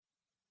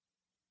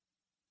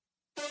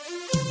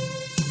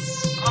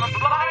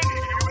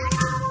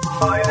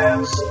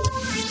Finance.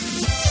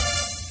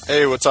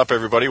 Hey, what's up,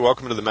 everybody?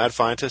 Welcome to the Mad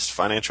Fientist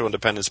Financial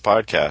Independence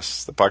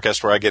Podcast, the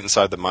podcast where I get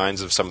inside the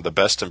minds of some of the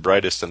best and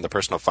brightest in the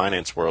personal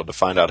finance world to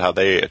find out how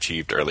they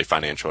achieved early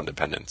financial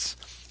independence.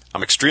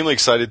 I'm extremely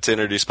excited to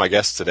introduce my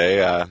guest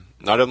today.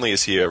 Not only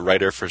is he a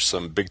writer for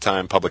some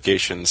big-time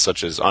publications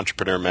such as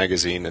Entrepreneur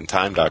Magazine and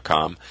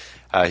Time.com,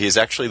 he is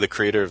actually the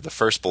creator of the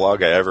first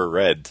blog I ever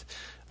read,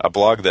 a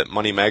blog that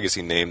Money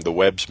Magazine named the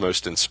web's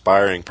most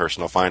inspiring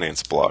personal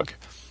finance blog.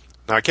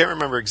 Now, I can't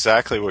remember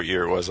exactly what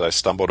year it was I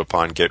stumbled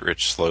upon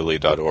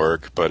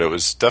GetRichSlowly.org, but it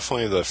was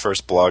definitely the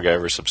first blog I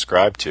ever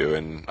subscribed to,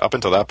 and up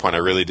until that point, I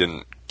really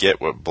didn't get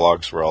what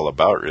blogs were all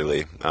about,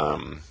 really.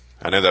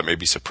 I know that may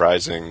be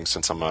surprising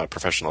since I'm a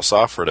professional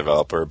software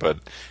developer, but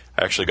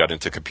I actually got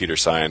into computer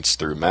science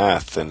through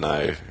math, and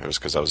it was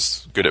because I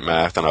was good at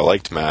math and I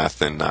liked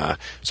math, and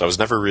so I was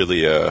never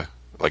really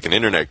like an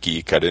internet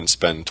geek. I didn't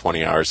spend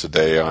 20 hours a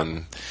day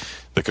on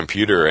the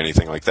computer or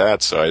anything like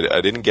that, so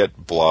I didn't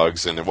get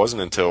blogs, and it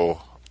wasn't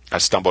until I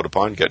stumbled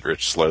upon Get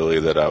Rich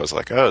Slowly that I was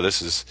like, oh,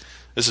 this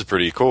is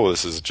pretty cool.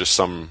 This is just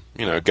some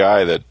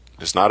guy that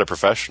is not a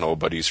professional,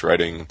 but he's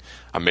writing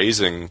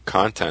amazing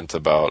content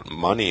about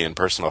money and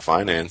personal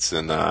finance,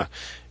 and I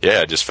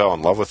just fell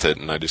in love with it,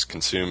 and I just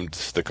consumed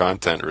the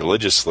content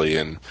religiously,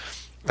 and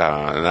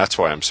that's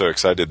why I'm so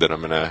excited that I'm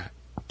gonna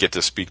get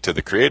to speak to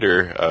the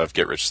creator of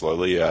Get Rich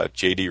Slowly,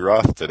 JD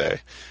Roth,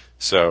 today.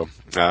 So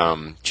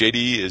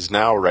JD is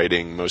now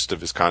writing most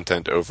of his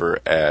content over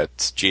at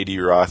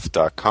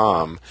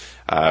jdroth.com,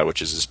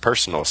 which is his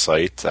personal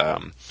site.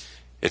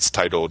 It's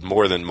titled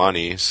More Than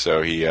Money,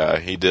 so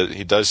he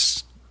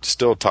does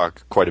still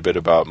talk quite a bit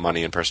about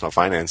money and personal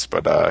finance,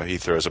 but he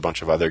throws a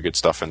bunch of other good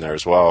stuff in there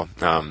as well.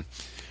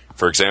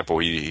 For example,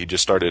 he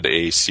just started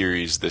a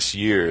series this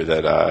year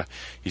that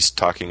he's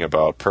talking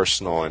about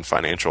personal and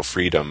financial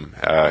freedom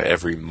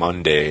every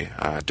Monday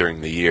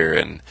during the year,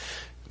 and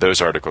those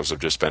articles have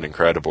just been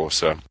incredible.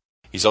 So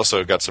he's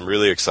also got some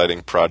really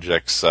exciting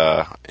projects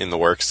in the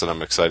works that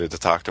I'm excited to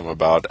talk to him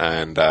about,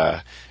 and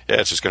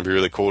it's just going to be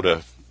really cool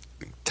to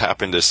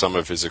tap into some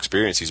of his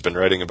experience. He's been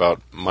writing about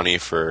money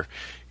for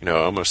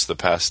almost the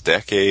past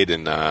decade,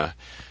 and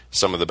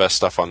some of the best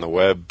stuff on the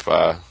web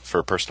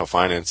for personal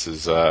finance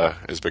is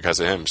because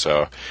of him.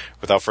 So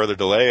without further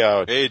delay,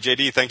 hey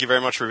JD, thank you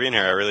very much for being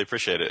here. I really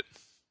appreciate it.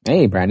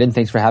 Hey Brandon,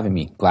 thanks for having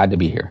me. Glad to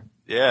be here.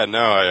 Yeah, no,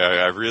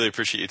 I really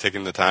appreciate you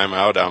taking the time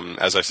out.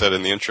 As I said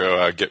in the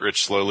intro, Get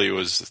Rich Slowly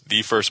was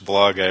the first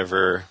blog I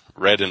ever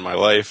read in my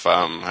life.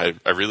 I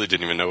really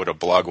didn't even know what a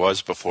blog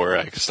was before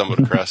I stumbled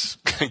across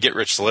Get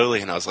Rich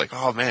Slowly, and I was like,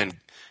 oh man,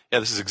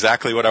 yeah, this is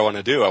exactly what I want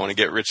to do. I want to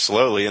get rich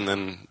slowly. And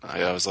then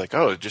I was like,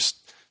 oh,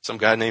 just some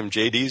guy named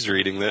JD's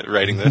writing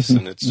this,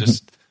 and it's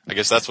just, I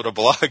guess that's what a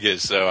blog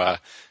is. So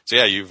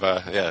yeah, you've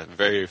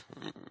very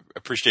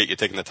appreciate you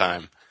taking the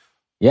time.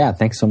 Yeah,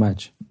 thanks so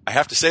much. I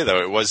have to say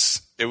though, it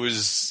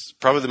was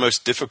probably the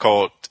most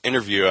difficult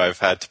interview I've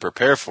had to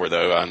prepare for,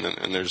 though,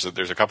 and there's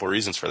a couple of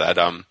reasons for that.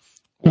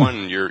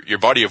 One, your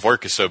body of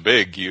work is so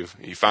big. You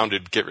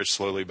founded Get Rich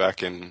Slowly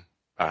back in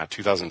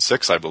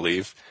 2006, I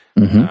believe,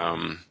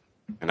 and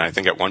I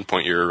think at one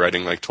point you were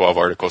writing like 12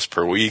 articles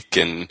per week,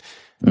 and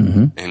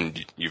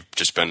you've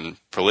just been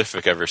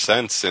prolific ever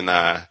since. And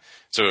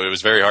so it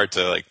was very hard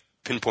to like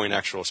pinpoint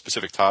actual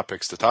specific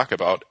topics to talk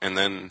about. And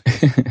then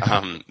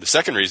the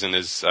second reason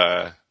is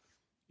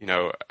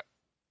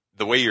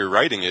the way you're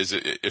writing is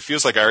it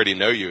feels like I already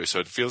know you, so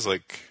it feels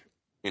like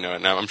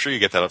now I'm sure you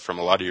get that from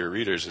a lot of your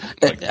readers.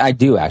 Like, I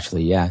do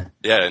actually, yeah.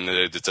 Yeah, and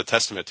it's a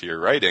testament to your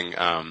writing.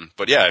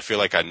 But yeah, I feel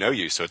like I know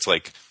you, so it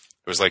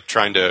was like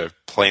trying to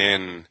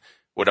plan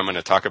what I'm going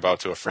to talk about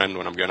to a friend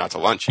when I'm going out to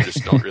lunch. You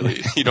just don't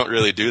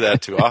really do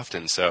that too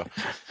often. So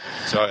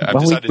I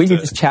decided we can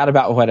just chat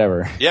about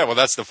whatever. Yeah, well,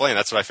 that's the plan.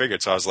 That's what I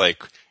figured. So I was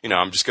like,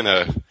 I'm just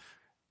gonna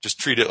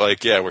treat it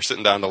like, yeah, we're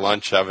sitting down to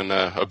lunch having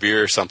a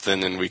beer or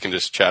something, and we can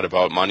just chat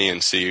about money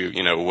and see,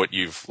 what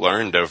you've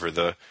learned over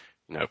the,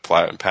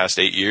 past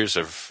 8 years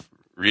of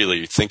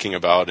really thinking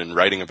about and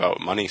writing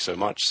about money so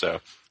much. So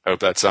I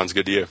hope that sounds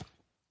good to you.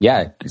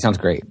 Yeah, it sounds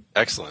great.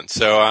 Excellent.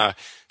 So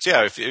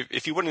yeah,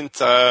 if you wouldn't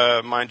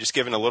mind just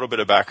giving a little bit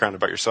of background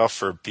about yourself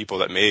for people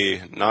that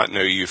may not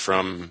know you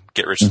from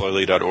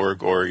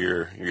GetRichSlowly.org or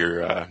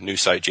your new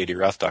site,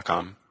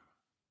 jdroth.com.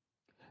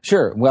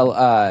 Sure. Well,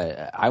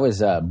 I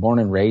was born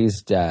and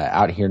raised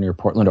out here near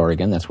Portland,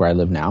 Oregon. That's where I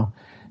live now,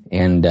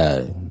 and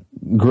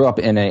grew up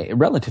in a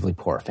relatively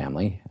poor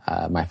family.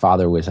 My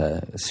father was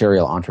a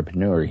serial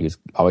entrepreneur. He was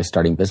always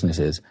starting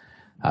businesses.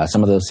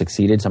 Some of those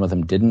succeeded, some of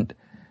them didn't.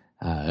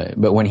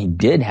 But when he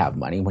did have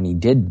money, when he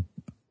did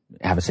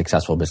have a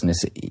successful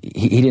business,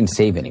 he didn't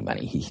save any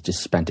money. He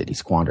just spent it. He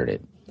squandered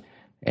it.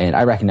 And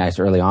I recognized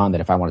early on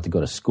that if I wanted to go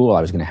to school,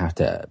 I was going to have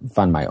to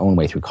fund my own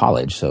way through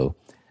college. So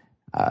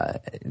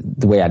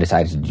the way I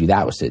decided to do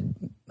that was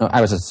I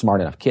was a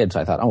smart enough kid, so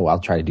I thought, I'll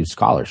try to do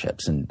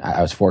scholarships. And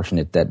I was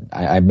fortunate that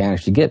I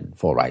managed to get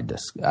full ride to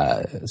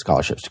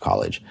scholarships to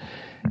college.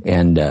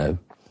 And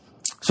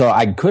so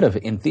I could have,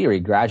 in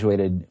theory,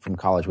 graduated from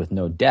college with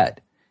no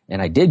debt.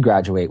 And I did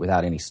graduate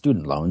without any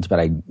student loans, but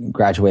I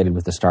graduated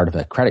with the start of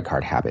a credit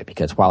card habit,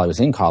 because while I was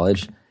in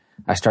college,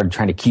 I started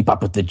trying to keep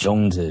up with the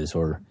Joneses,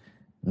 or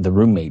the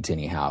roommates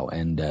anyhow.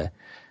 And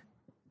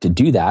to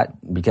do that,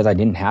 because I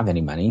didn't have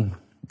any money,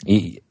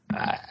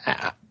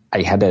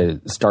 I had to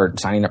start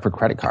signing up for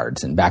credit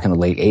cards. And back in the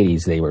late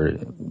 80s, they were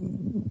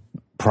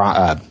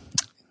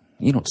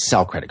you don't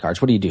sell credit cards.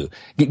 What do you do?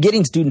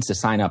 Getting students to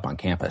sign up on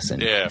campus.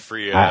 And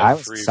free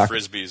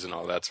Frisbees and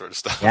all that sort of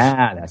stuff.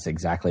 Yeah, that's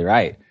exactly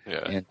right.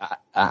 Yeah. And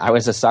I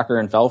was a sucker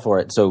and fell for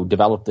it. So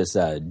developed this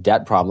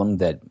debt problem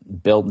that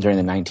built during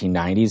the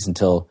 1990s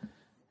until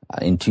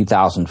in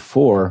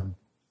 2004,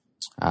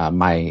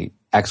 my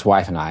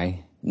ex-wife and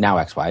I, now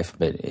ex-wife,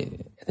 but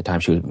at the time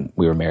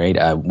we were married,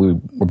 we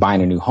were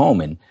buying a new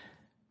home, and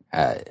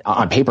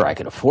on paper I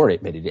could afford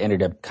it, but it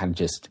ended up kind of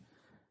just,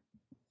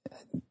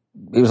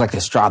 it was like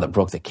the straw that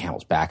broke the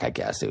camel's back, I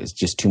guess. It was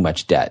just too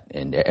much debt,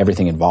 and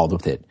everything involved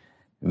with it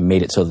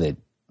made it so that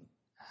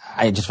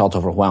I just felt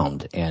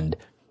overwhelmed. And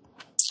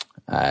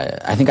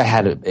I think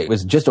it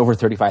was just over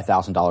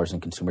 $35,000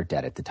 in consumer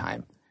debt at the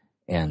time.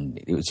 And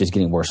it was just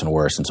getting worse and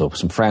worse. And so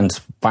some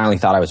friends finally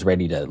thought I was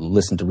ready to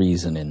listen to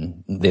reason,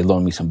 and they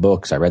loaned me some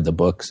books. I read the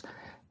books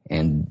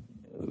and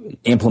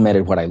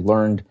implemented what I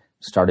learned,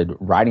 started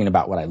writing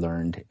about what I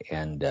learned,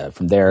 and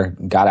from there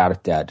got out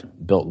of debt,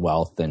 built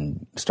wealth,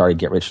 and started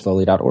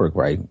GetRichSlowly.org,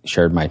 where I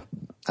shared my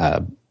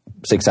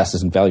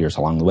successes and failures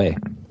along the way.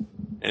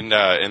 And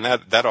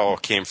that all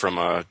came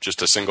from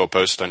just a single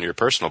post on your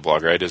personal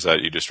blog, right? Is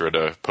that you just wrote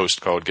a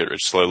post called Get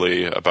Rich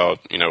Slowly about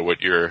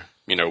what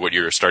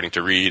you're starting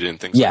to read and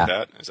things like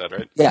that? Is that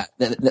right? Yeah,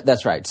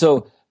 that's right.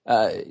 So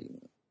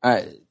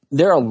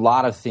there are a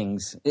lot of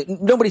things.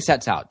 Nobody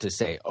sets out to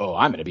say, "Oh,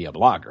 I'm going to be a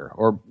blogger,"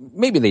 or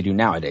maybe they do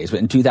nowadays. But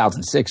in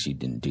 2006, you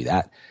didn't do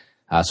that.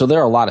 So there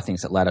are a lot of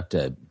things that led up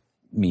to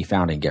me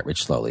founding Get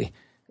Rich Slowly,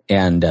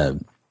 and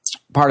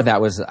part of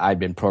that was I'd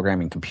been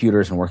programming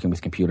computers and working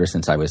with computers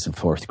since I was in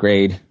 4th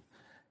grade.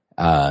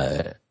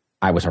 I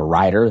was a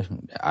writer.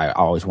 I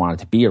always wanted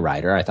to be a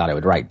writer. I thought I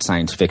would write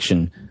science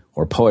fiction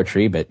or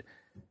poetry, but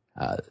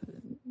I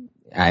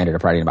ended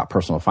up writing about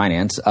personal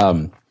finance.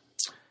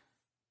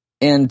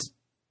 And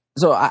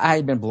so I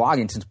had been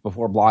blogging since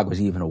before blog was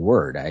even a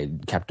word. I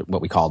kept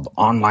what we called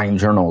online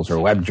journals or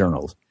web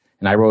journals.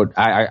 And I wrote,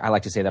 I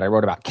like to say that I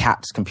wrote about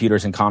cats,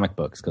 computers, and comic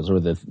books, because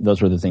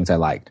those were the things I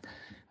liked.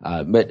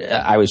 But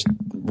I was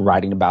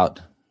writing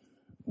about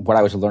what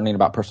I was learning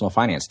about personal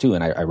finance too.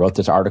 And I wrote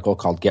this article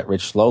called Get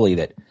Rich Slowly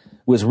that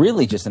was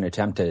really just an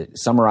attempt to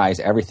summarize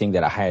everything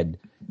that I had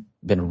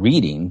been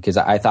reading, because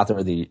I thought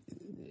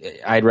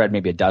I had read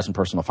maybe a dozen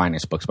personal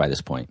finance books by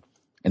this point,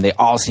 and they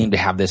all seemed to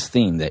have this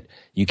theme that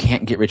you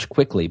can't get rich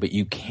quickly, but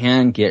you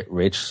can get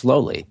rich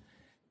slowly.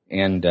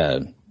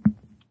 And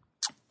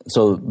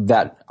so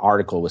that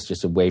article was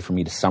just a way for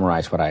me to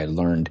summarize what I had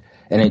learned.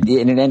 And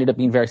it ended up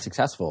being very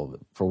successful.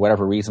 For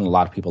whatever reason, a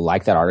lot of people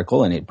liked that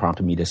article, and it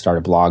prompted me to start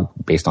a blog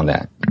based on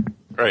that.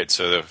 Right.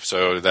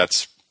 So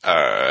that's,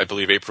 I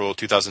believe, April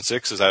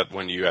 2006. Is that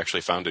when you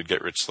actually founded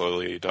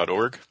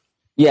GetRichSlowly.org?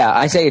 Yeah,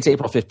 I say it's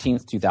April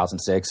 15th,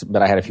 2006,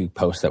 but I had a few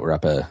posts that were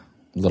up a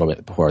little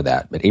bit before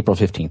that. But April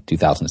 15th,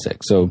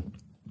 2006. So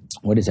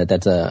what is that?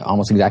 That's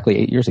almost exactly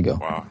 8 years ago.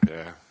 Wow,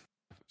 yeah.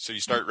 So you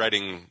start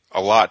writing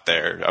a lot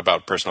there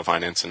about personal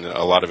finance, and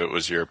a lot of it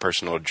was your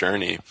personal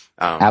journey.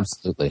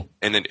 Absolutely.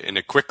 And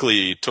it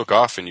quickly took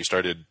off, and you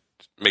started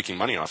making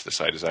money off the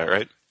site. Is that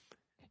right?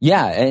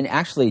 Yeah, and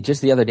actually,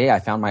 just the other day, I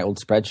found my old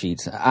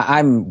spreadsheets.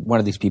 I'm one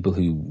of these people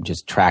who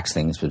just tracks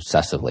things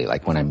obsessively.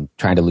 Like when I'm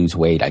trying to lose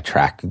weight, I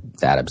track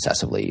that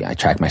obsessively. I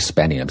track my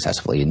spending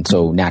obsessively. And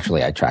so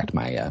naturally, I tracked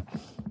my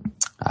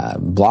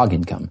blog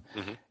income.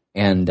 Mm-hmm.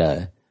 And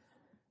the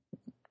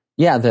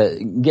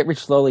Get Rich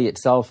Slowly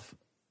itself,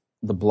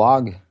 the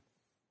blog,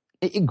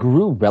 it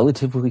grew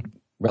relatively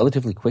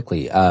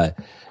quickly. There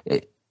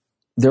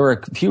were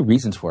a few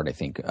reasons for it, I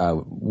think.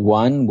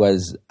 One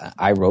was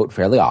I wrote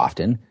fairly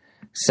often.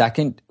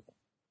 Second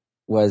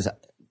was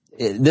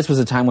this was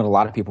a time when a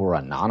lot of people were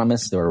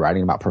anonymous. They were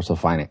writing about personal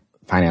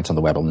finance on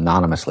the web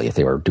anonymously if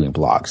they were doing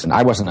blogs. And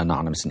I wasn't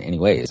anonymous in any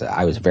ways.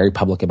 I was very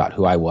public about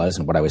who I was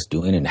and what I was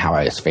doing and how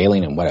I was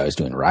failing and what I was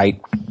doing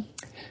right.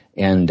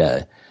 And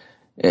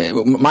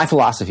my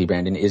philosophy,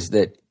 Brandon, is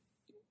that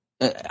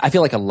I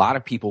feel like a lot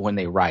of people, when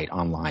they write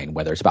online,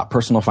 whether it's about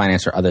personal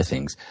finance or other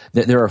things,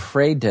 that they're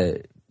afraid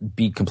to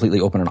be completely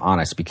open and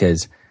honest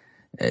because,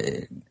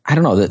 I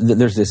don't know,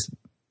 there's this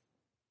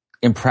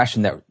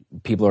impression that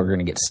people are going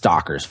to get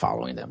stalkers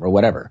following them or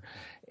whatever.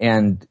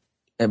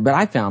 But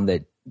I found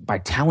that by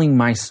telling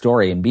my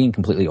story and being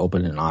completely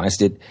open and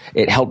honest,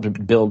 it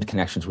helped build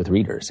connections with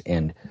readers.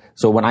 And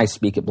so when I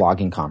speak at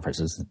blogging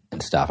conferences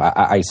and stuff,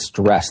 I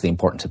stress the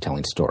importance of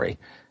telling story.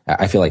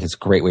 I feel like it's a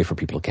great way for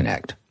people to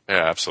connect.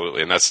 Yeah,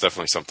 absolutely, and that's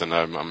definitely something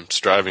I'm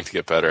striving to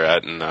get better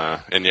at,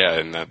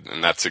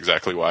 and that's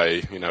exactly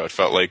why it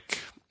felt like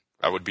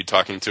I would be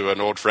talking to an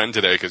old friend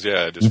today because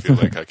I just feel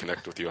like I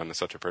connect with you on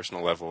such a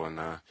personal level, and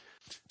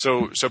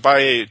so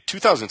by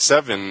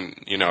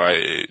 2007,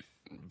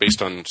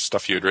 based on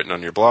stuff you had written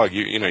on your blog,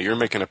 you're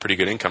making a pretty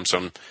good income.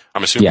 So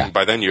I'm assuming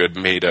by then you had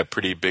made a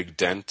pretty big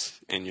dent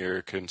in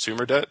your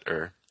consumer debt,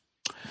 or?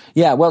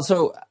 Yeah, well,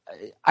 so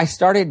I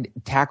started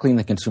tackling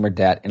the consumer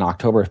debt in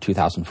October of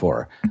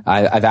 2004.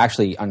 I've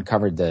actually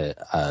uncovered the,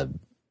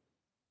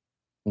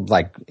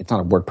 it's not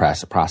a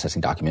WordPress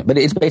processing document, but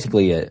it's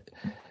basically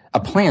a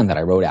plan that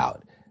I wrote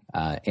out.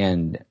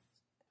 And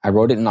I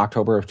wrote it in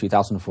October of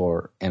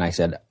 2004, and I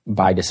said,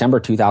 by December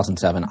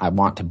 2007, I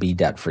want to be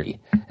debt-free.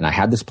 And I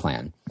had this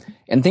plan.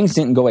 And things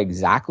didn't go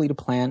exactly to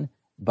plan,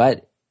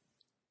 but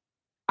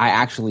I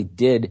actually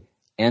did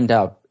end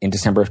up in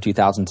December of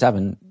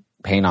 2007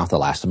 paying off the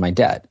last of my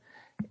debt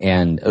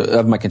and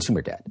of my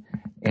consumer debt.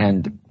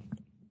 And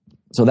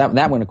so that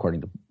went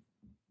according to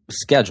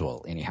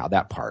schedule, anyhow,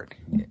 that part.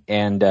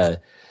 And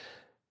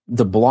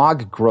the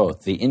blog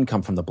growth, the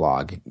income from the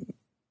blog,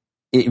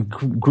 it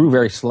grew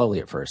very slowly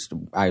at first.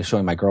 I was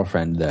showing my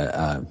girlfriend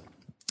the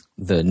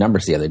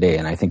numbers the other day,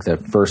 and I think the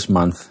first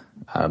month,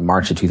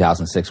 March of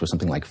 2006, was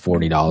something like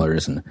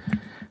 $40, and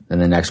then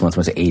the next month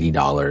was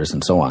 $80,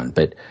 and so on.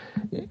 But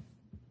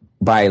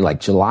by like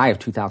July of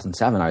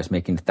 2007, I was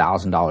making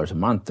 $1,000 a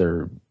month,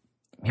 or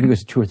maybe it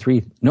was 2 or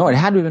 3. No, it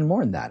had to have been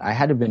more than that. I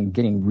had to have been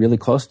getting really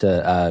close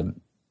to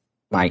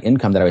my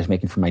income that I was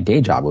making from my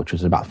day job, which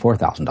was about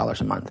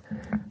 $4,000 a month.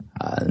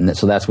 And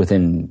so that's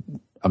within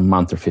a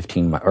month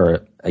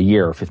or a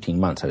year or 15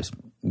 months. I was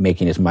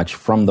making as much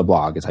from the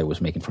blog as I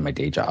was making from my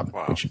day job,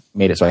 which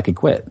made it so I could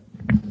quit.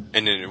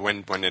 And then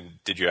when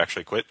did you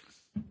actually quit?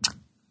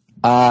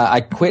 I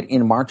quit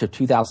in March of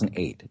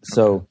 2008.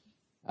 So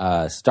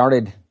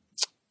started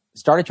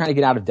trying to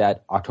get out of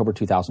debt October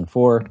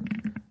 2004.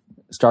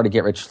 Started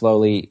Get Rich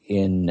Slowly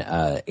in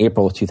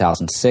April of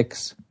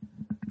 2006.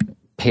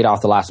 Paid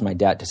off the last of my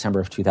debt December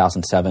of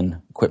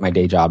 2007. Quit my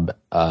day job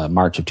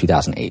March of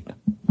 2008.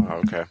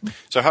 Okay.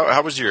 So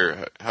how was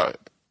your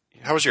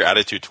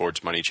attitude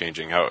towards money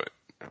changing? How,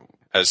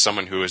 as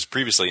someone who was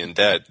previously in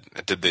debt,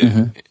 did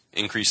the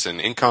increase in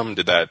income,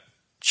 did that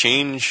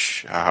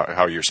change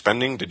how you're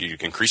spending? Did you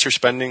increase your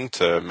spending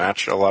to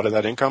match a lot of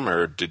that income,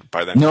 or did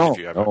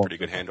you have a pretty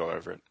good handle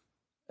over it?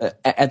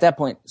 At that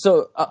point,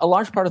 so a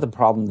large part of the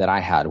problem that I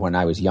had when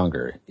I was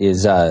younger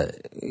is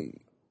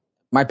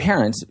my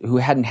parents, who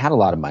hadn't had a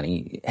lot of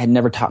money, had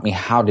never taught me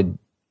how to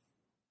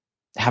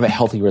have a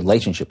healthy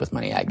relationship with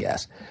money, I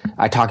guess.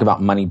 I talk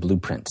about money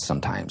blueprints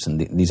sometimes, and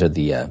these are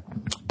the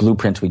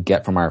blueprints we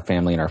get from our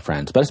family and our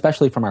friends, but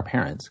especially from our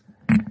parents,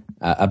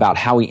 about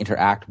how we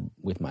interact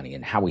with money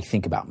and how we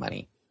think about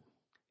money.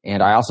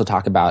 And I also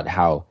talk about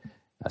how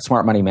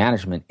smart money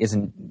management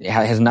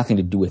has nothing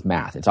to do with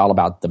math. It's all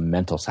about the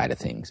mental side of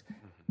things.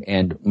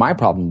 And my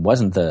problem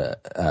wasn't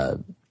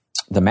the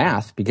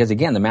math, because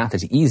again, the math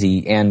is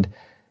easy, and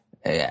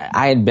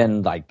I had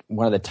been like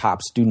one of the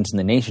top students in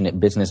the nation at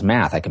business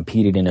math. I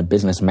competed in a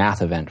business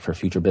math event for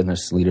Future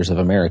Business Leaders of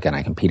America, and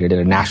I competed at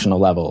a national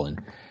level.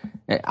 And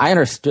I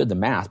understood the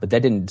math, but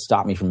that didn't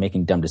stop me from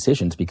making dumb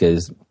decisions,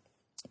 because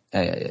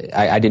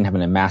I didn't have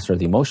a master of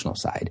the emotional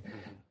side.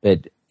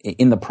 But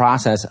in the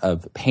process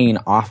of paying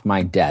off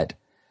my debt,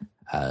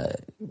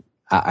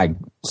 I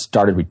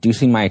started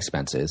reducing my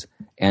expenses,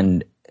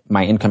 and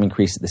my income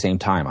increased at the same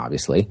time,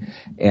 obviously.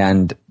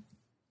 And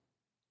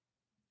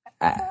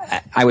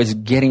I was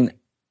getting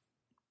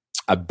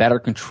a better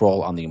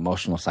control on the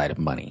emotional side of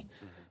money.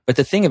 But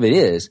the thing of it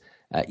is,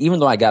 even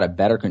though I got a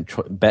better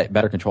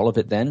control of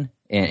it then,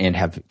 and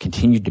have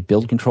continued to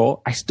build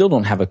control, I still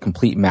don't have a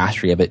complete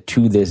mastery of it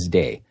to this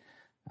day.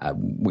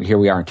 Here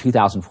we are in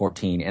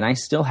 2014, and I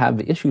still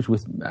have issues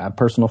with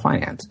personal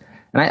finance.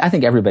 And I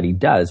think everybody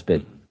does,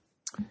 but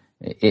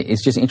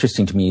it's just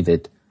interesting to me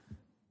that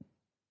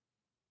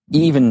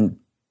even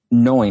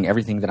knowing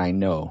everything that I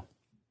know,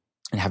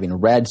 and having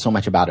read so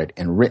much about it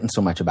and written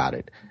so much about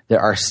it, there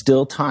are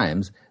still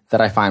times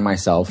that I find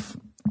myself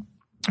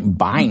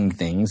buying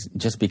things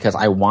just because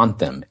I want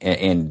them.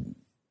 And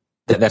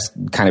that's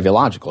kind of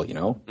illogical, you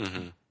know?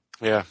 Mm-hmm.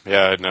 Yeah.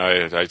 No,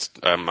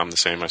 I'm the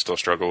same. I still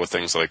struggle with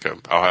things like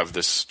I'll have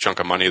this chunk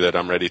of money that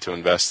I'm ready to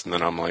invest, and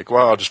then I'm like,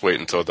 well, I'll just wait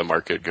until the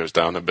market goes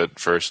down a bit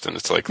first. And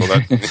it's like, well,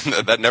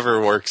 that that never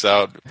works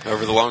out.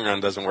 Over the long run,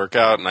 doesn't work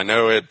out, and I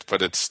know it,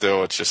 but it's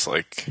just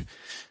like...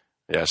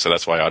 Yeah, so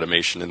that's why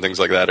automation and things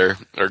like that are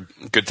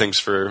good things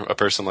for a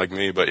person like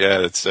me. But yeah,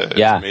 it's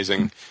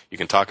amazing. You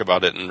can talk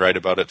about it and write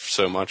about it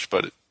so much,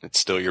 but it's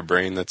still your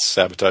brain that's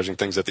sabotaging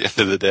things at the end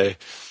of the day.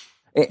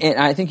 And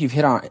I think you've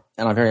hit on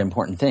a very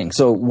important thing.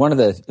 So one of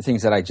the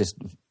things that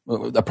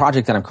a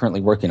project that I'm currently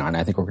working on,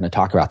 I think we're going to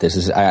talk about this,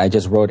 is I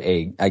just wrote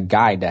a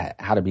guide to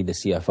how to be the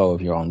CFO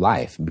of your own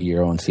life, be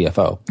your own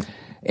CFO.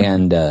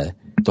 And the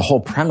whole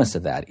premise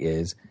of that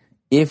is,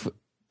 if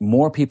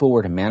more people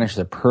were to manage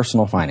their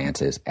personal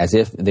finances as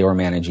if they were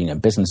managing a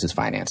business's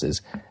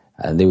finances,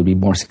 they would be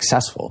more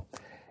successful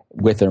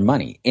with their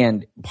money.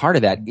 And part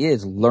of that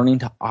is learning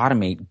to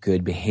automate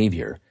good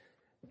behavior.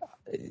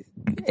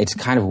 It's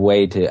kind of a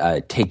way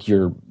to take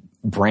your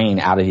brain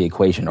out of the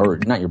equation, or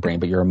not your brain,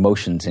 but your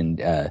emotions and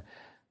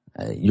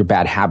your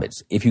bad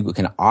habits. If you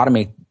can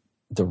automate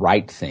the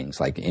right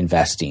things like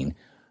investing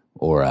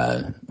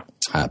or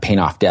paying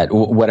off debt,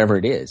 whatever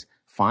it is.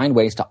 Find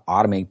ways to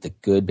automate the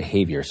good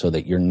behavior so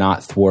that you're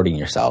not thwarting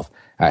yourself.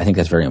 I think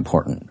that's very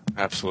important.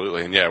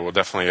 Absolutely. And yeah, we'll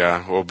definitely,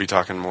 we'll be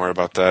talking more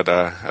about that,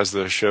 as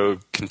the show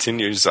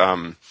continues.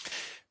 So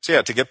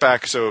yeah, to get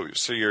back, so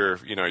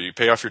you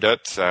pay off your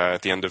debt,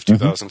 at the end of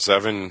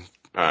 2007,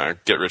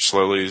 Get Rich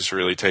Slowly is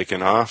really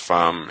taken off.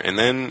 And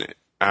then,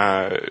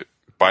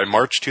 by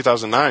March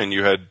 2009,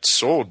 you had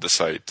sold the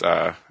site,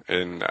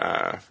 and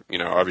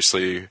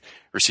obviously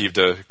received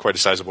quite a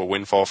sizable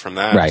windfall from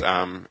that. Right.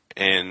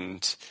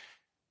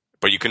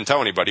 But you couldn't tell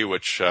anybody,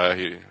 which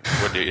you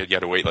had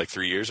to wait like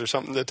 3 years or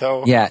something to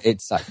tell? Yeah, it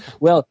sucked.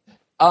 Well,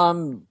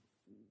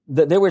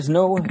 there was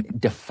no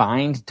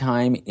defined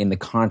time in the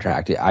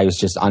contract. I was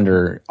just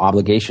under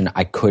obligation.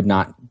 I could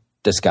not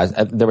discuss.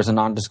 There was a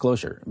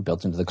non-disclosure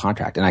built into the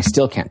contract, and I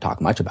still can't talk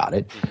much about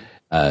it.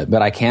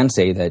 But I can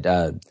say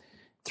that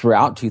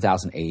throughout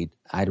 2008,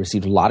 I had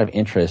received a lot of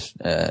interest.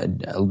 A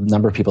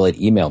number of people had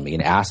emailed me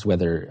and asked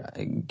whether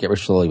Get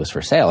Rich Slowly was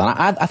for sale. And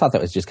I thought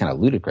that was just kind of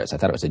ludicrous. I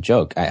thought it was a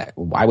joke.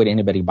 Why would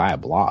anybody buy a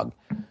blog?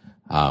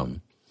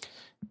 But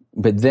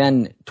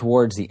then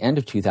towards the end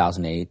of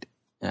 2008,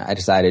 I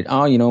decided,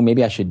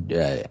 maybe I should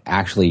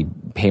actually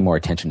pay more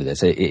attention to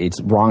this. It's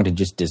wrong to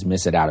just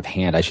dismiss it out of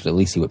hand. I should at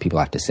least see what people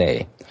have to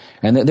say.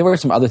 And there were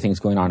some other things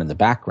going on in the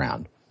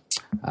background.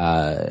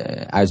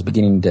 I was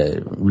beginning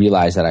to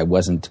realize that I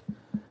wasn't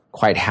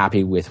quite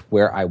happy with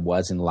where I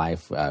was in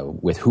life,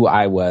 with who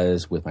I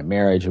was, with my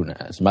marriage, and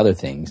some other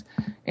things.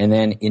 And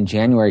then in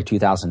January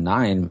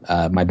 2009,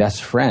 my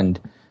best friend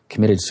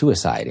committed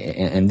suicide.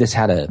 And this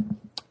had a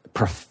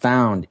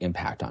profound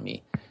impact on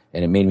me.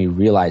 And it made me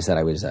realize that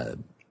I was,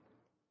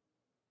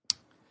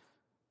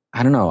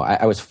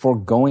 I was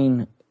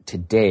foregoing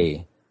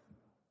today,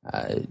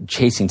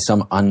 chasing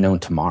some unknown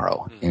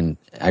tomorrow. And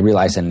I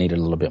realized I needed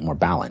a little bit more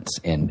balance.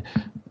 And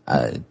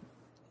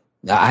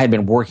I had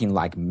been working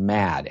like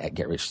mad at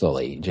Get Rich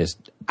Slowly,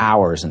 just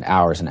hours and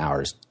hours and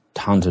hours,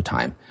 tons of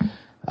time,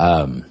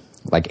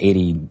 like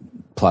 80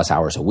 plus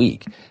hours a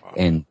week.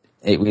 And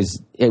it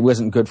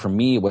wasn't good for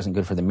me. It wasn't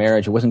good for the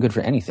marriage. It wasn't good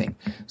for anything.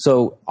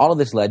 So all of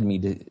this led me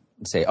to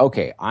say,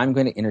 okay, I'm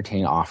going to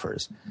entertain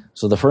offers.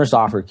 So the first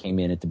offer came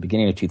in at the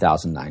beginning of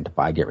 2009 to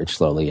buy Get Rich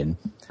Slowly. And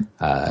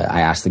I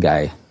asked the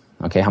guy,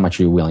 okay, how much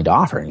are you willing to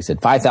offer? And he said,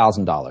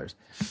 $5,000.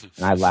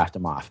 And I laughed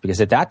him off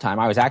because at that time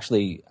I was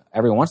actually,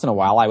 every once in a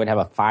while, I would have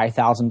a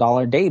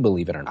 $5,000 day,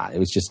 believe it or not. It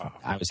was just,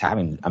 I was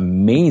having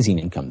amazing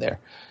income there.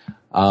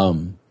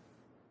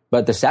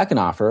 But the second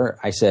offer,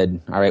 I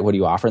said, all right, what do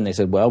you offer? And they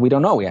said, well, we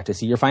don't know. We have to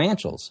see your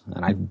financials.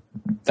 And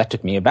that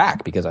took me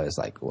aback because I was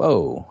like,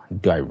 whoa,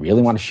 do I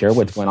really want to share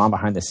what's going on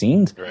behind the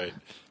scenes? Right.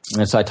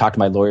 And so I talked to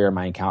my lawyer and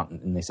my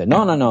accountant, and they said,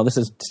 no, this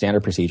is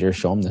standard procedure.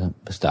 Show them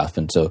the stuff.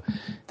 And so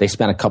they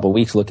spent a couple of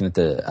weeks looking at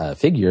the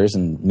figures.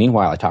 And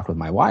meanwhile, I talked with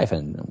my wife,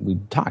 and we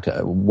talked,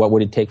 what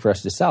would it take for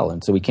us to sell?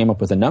 And so we came up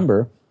with a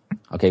number.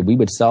 Okay, we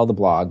would sell the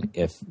blog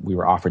if we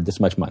were offered this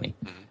much money.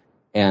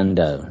 And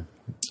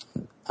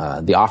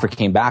the offer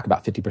came back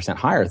about 50%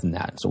 higher than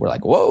that. So we're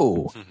like,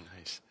 whoa.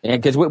 Nice.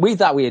 Because we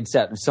thought we had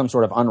set some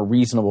sort of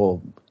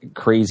unreasonable,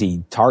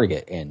 crazy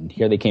target. And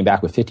here they came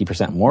back with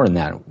 50% more than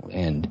that.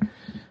 And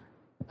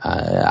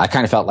I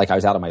kind of felt like I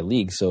was out of my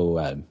league. So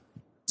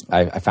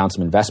I found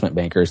some investment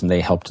bankers, and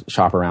they helped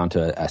shop around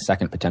to a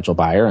second potential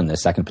buyer. And the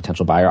second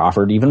potential buyer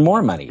offered even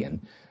more money.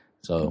 And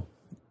so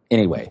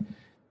anyway,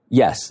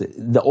 yes,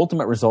 the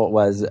ultimate result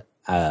was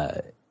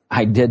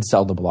I did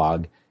sell the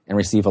blog and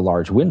receive a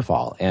large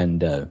windfall.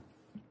 And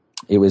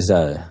it was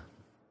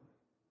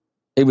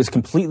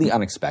completely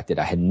unexpected.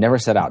 I had never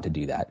set out to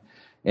do that.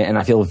 And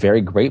I feel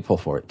very grateful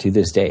for it to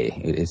this day.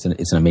 It's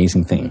an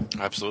amazing thing.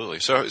 Absolutely.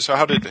 So was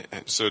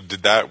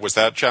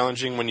that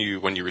challenging when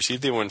you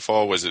received the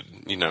windfall? Was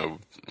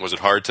it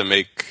hard to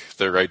make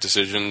the right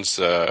decisions,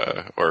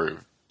 or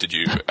did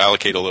you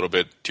allocate a little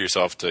bit to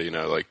yourself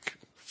to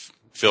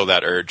feel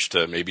that urge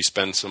to maybe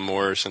spend some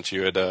more since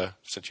you had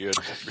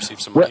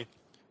received some money?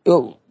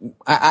 Well,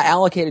 I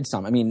allocated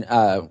some. I mean,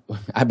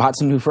 I bought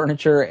some new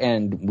furniture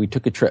and we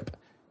took a trip.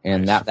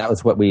 And that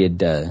was what we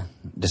had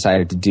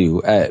decided to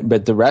do.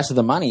 But the rest of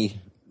the money,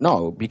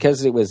 no,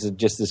 because it was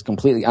just this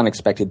completely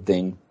unexpected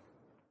thing.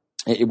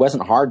 It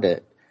wasn't hard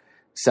to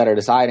set it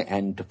aside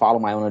and to follow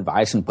my own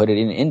advice and put it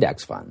in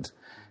index funds.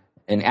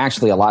 And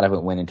actually, a lot of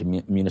it went into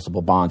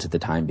municipal bonds at the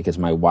time because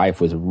my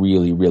wife was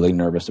really, really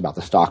nervous about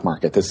the stock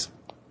market. This,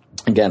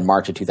 again,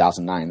 March of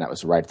 2009, that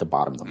was right at the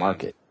bottom of the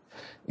market.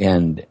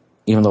 And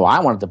even though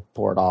I wanted to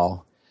pour it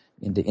all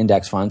into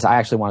index funds, I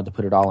actually wanted to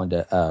put it all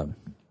into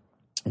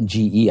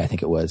GE, I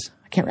think it was.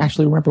 I can't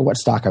actually remember what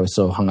stock I was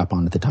so hung up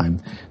on at the time.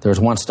 There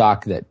was one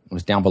stock that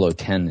was down below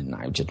 10, and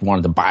I just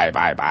wanted to buy.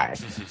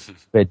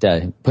 But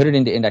put it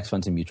into index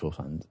funds and mutual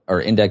funds,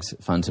 or index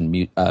funds and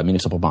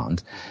municipal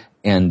bonds.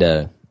 And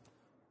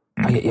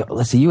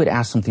let's see, you had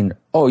asked something.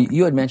 Oh,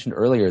 you had mentioned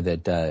earlier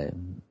that the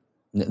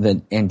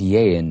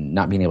NDA and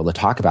not being able to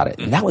talk about it.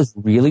 And that was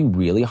really,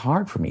 really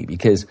hard for me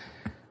because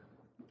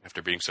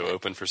after being so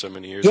open for so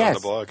many years on the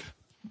blog.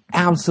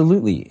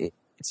 Absolutely.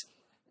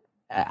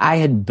 I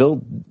had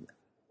built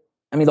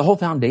I mean, the whole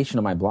foundation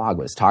of my blog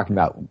was talking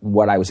about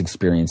what I was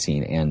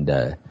experiencing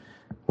and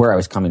where I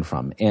was coming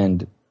from.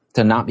 And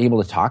to not be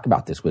able to talk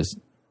about this was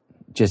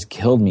just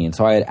killed me. And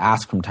so I had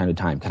asked from time to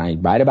time, can I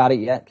write about it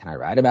yet? Can I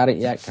write about it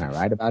yet? Can I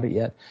write about it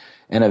yet?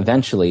 And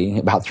eventually,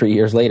 about 3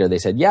 years later, they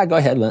said, yeah, go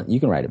ahead, you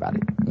can write about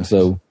it. And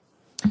so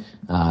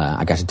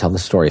I got to tell the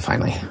story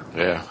finally.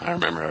 Yeah, I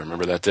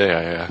remember that day.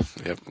 I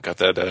got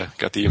the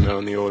email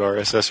in the old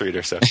RSS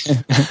reader. So,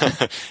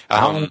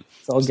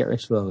 I'll get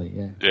rich slowly.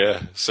 Yeah.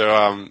 Yeah.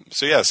 So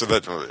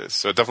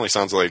it definitely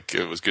sounds like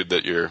it was good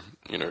that you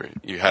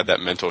had that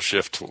mental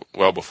shift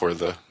well before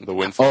the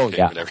windfall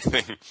came and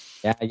everything.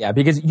 Yeah.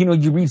 Because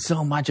you read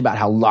so much about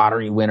how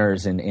lottery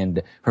winners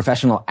and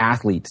professional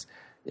athletes,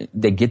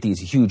 they get these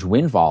huge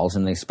windfalls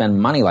and they spend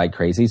money like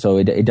crazy. So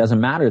it doesn't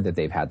matter that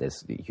they've had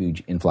this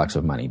huge influx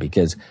of money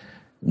because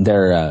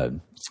their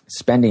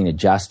spending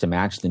adjusts to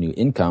match the new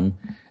income,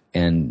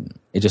 and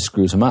it just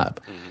screws them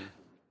up. Mm-hmm.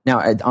 Now,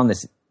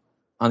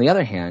 on the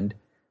other hand,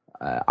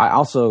 there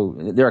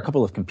are a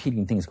couple of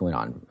competing things going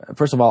on.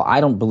 First of all, I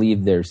don't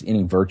believe there's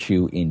any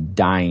virtue in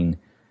dying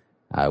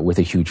with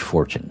a huge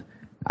fortune.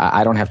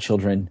 I don't have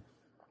children,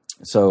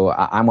 so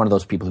I'm one of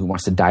those people who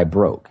wants to die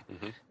broke.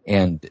 Mm-hmm.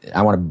 And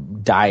I want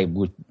to die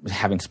with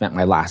having spent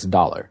my last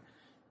dollar.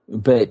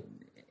 But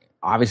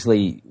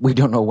obviously, we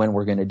don't know when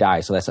we're going to die,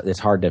 so it's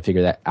hard to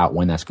figure that out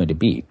when that's going to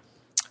be.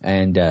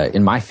 And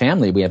in my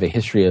family, we have a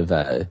history of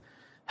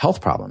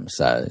health problems.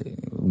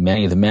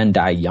 Many of the men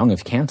die young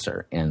of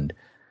cancer. And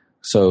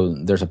so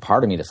there's a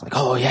part of me that's like,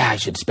 oh, yeah, I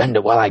should spend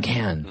it while I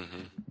can.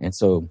 Mm-hmm. And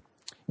so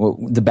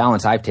the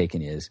balance I've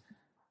taken is,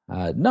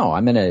 no,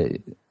 I'm going to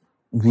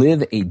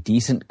live a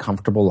decent,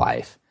 comfortable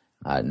life.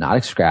 Not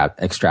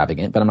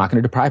extravagant, but I'm not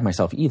going to deprive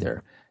myself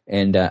either.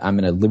 And I'm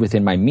going to live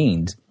within my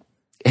means.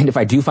 And if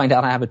I do find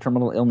out I have a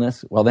terminal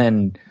illness, well,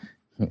 then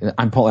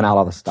I'm pulling out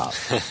all the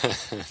stuff.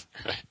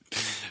 Right.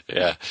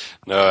 Yeah.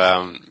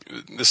 No,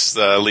 this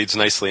leads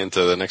nicely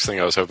into the next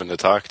thing I was hoping to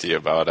talk to you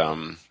about.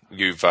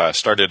 You've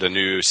started a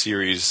new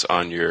series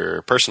on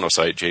your personal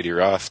site,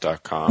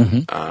 jdroth.com,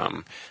 mm-hmm.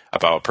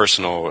 About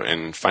personal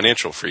and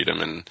financial freedom.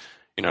 And,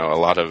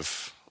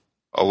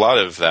 a lot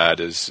of that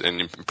is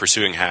in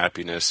pursuing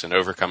happiness and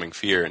overcoming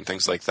fear and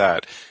things like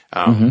that.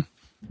 Mm-hmm.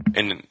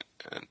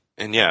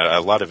 And yeah,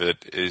 a lot of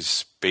it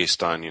is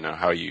based on,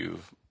 how you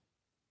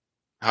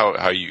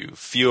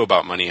feel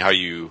about money, how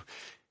you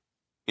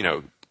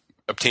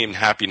obtain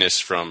happiness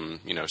from,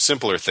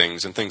 simpler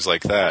things and things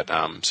like that.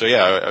 So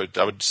yeah,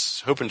 I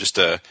was hoping just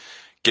to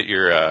get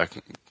your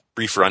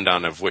brief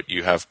rundown of what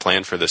you have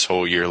planned for this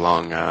whole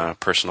year-long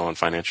personal and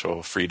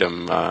financial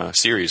freedom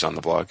series on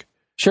the blog.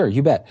 Sure,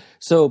 you bet.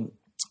 So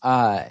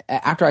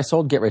after I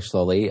sold Get Rich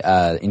Slowly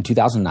in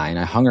 2009,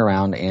 I hung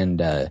around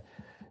and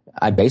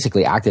I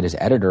basically acted as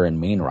editor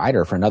and main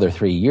writer for another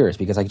 3 years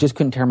because I just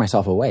couldn't tear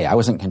myself away. I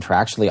wasn't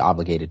contractually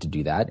obligated to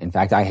do that. In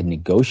fact, I had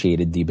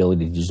negotiated the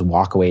ability to just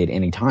walk away at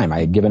any time. I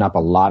had given up a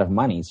lot of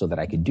money so that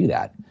I could do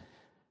that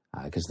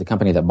because the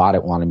company that bought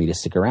it wanted me to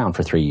stick around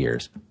for 3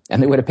 years,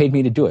 and they would have paid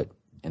me to do it,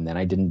 and then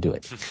I didn't do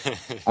it.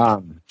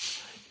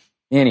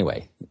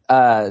 Anyway,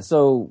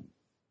 so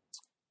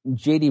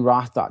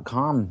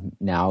jdroth.com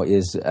now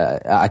is,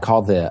 I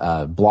call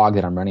the blog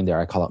that I'm running there,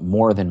 I call it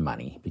More Than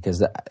Money,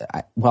 because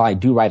while I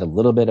do write a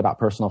little bit about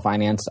personal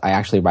finance, I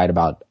actually write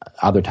about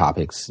other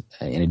topics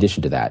in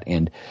addition to that.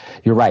 And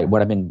you're right,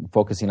 what I've been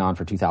focusing on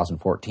for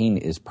 2014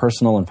 is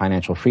personal and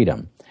financial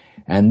freedom.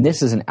 And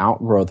this is an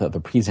outgrowth of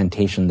a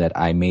presentation that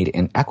I made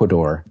in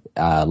Ecuador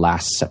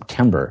last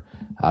September.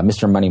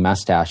 Mr. Money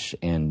Mustache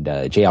and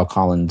J.L.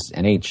 Collins,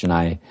 NH, and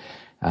I,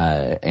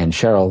 and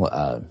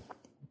Cheryl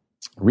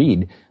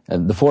Reed,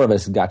 the four of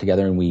us got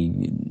together and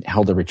we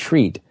held a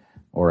retreat,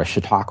 or a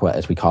Chautauqua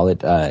as we call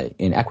it,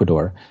 in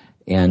Ecuador.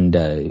 And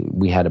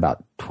we had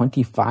about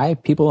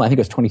 25 people, I think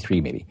it was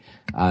 23 maybe,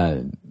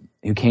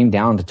 who came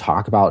down to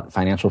talk about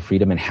financial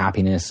freedom and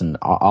happiness and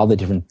all the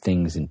different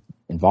things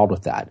involved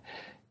with that.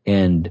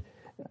 And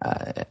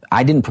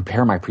I didn't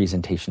prepare my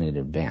presentation in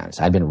advance.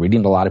 I'd been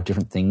reading a lot of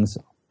different things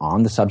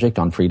on the subject,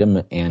 on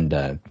freedom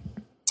and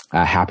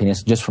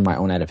happiness, just for my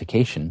own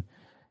edification.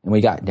 And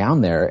we got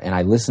down there, and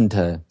I listened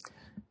to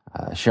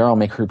Cheryl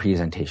make her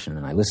presentation,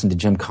 and I listened to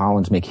Jim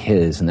Collins make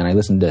his, and then I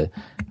listened to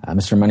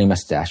Mr. Money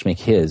Mustache make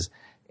his.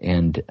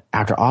 And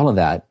after all of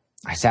that,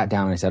 I sat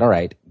down and I said, all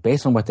right,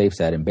 based on what they've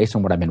said and based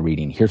on what I've been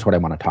reading, here's what I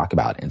want to talk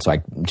about. And so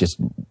I just,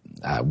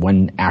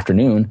 one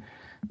afternoon,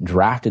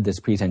 drafted this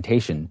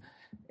presentation,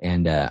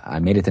 and I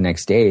made it the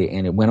next day,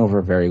 and it went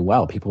over very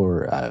well. People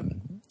were,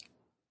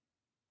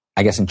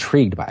 I guess,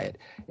 intrigued by it.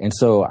 And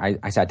so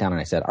I sat down and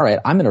I said, all right,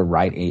 I'm going to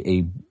write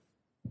a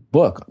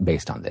book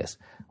based on this,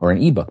 or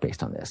an ebook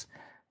based on this.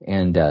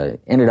 And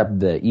ended up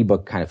the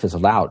ebook kind of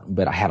fizzled out,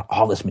 but I had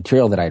all this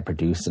material that I had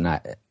produced and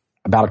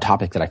about a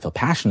topic that I feel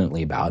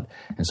passionately about.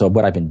 And so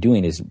what I've been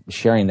doing is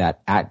sharing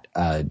that at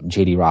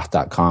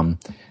jdroth.com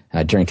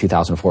during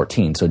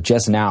 2014. So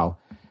just now,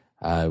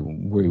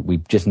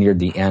 we've just neared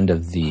the end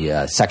of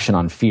the section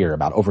on fear,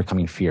 about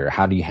overcoming fear.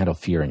 How do you handle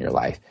fear in your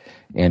life?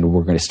 And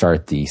we're going to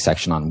start the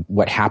section on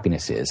what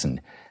happiness is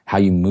and how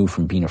you move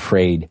from being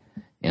afraid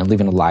and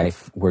living a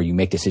life where you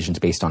make decisions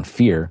based on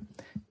fear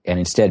and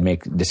instead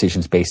make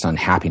decisions based on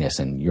happiness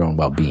and your own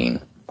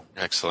well-being.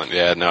 Excellent.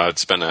 Yeah, no,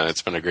 it's been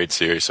a great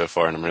series so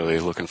far, and I'm really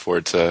looking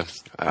forward to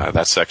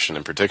that section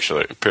in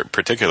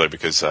particular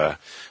because I'm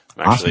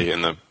actually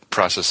in the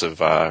process of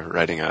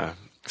writing a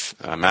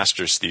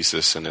master's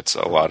thesis, and it's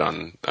a lot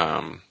on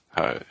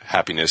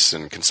happiness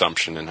and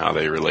consumption and how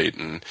they relate,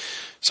 and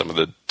some of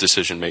the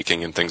decision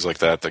making and things like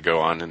that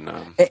go on.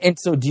 And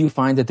so, do you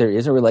find that there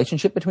is a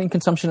relationship between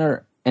consumption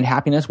and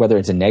happiness, whether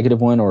it's a negative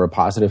one or a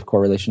positive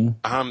correlation?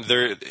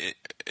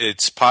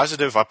 It's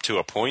positive up to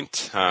a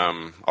point.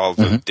 All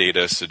the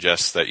data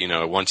suggests that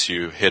once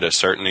you hit a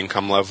certain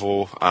income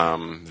level,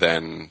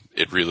 then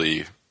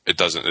it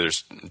doesn't.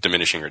 There's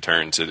diminishing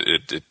returns.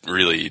 It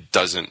really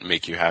doesn't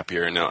make you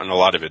happier, and a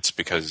lot of it's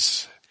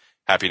because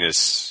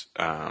happiness,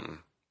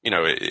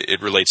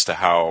 it relates to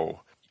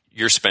how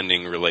your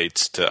spending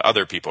relates to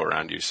other people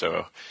around you.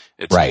 So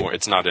it's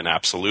it's not an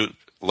absolute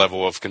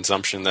level of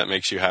consumption that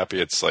makes you happy.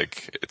 It's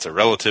a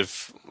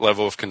relative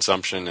level of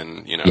consumption,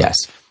 and yes.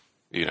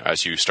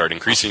 As you start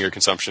increasing your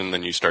consumption,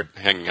 then you start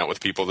hanging out with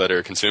people that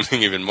are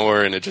consuming even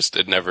more, and it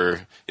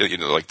never,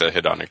 like the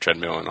hedonic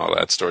treadmill and all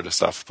that sort of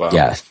stuff.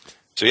 Yes.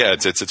 So yeah,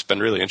 it's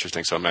been really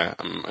interesting. So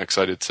I'm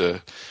excited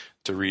to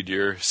read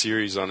your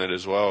series on it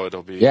as well.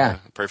 It'll be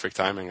perfect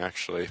timing,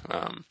 actually.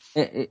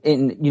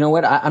 And you know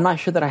what? I'm not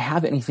sure that I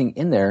have anything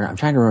in there. I'm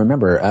trying to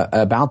remember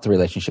about the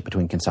relationship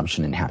between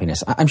consumption and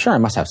happiness. I'm sure I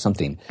must have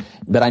something,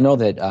 but I know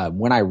that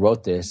when I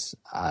wrote this,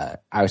 I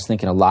was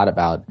thinking a lot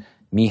about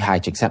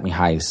Mihaly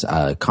Csikszentmihalyi's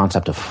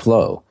concept of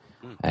flow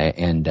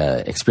and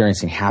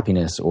experiencing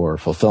happiness or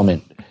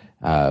fulfillment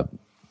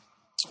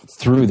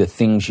through the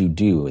things you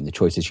do and the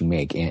choices you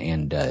make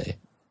and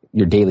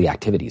your daily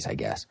activities, I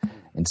guess.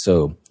 And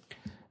so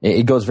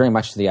it goes very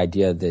much to the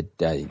idea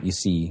that you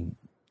see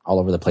all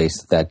over the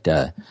place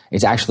that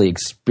it's actually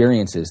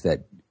experiences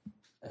that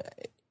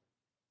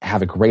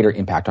have a greater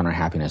impact on our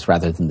happiness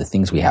rather than the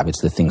things we have.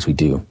 It's the things we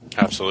do.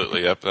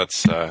 Absolutely. Yep.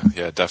 That's,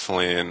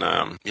 definitely. And,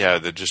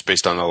 just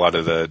based on a lot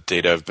of the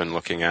data I've been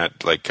looking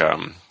at,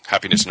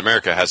 happiness in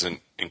America hasn't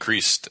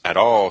increased at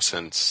all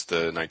since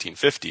the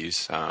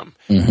 1950s.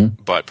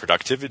 But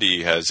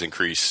productivity has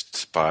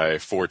increased by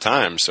 4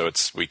 times. So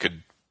we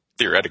could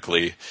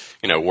theoretically,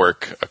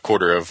 work a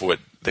quarter of what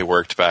they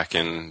worked back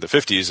in the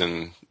 50s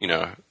and,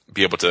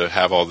 be able to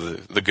have all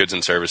the goods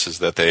and services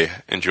that they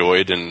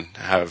enjoyed and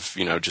have,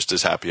 just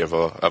as happy of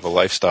a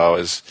lifestyle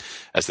as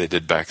they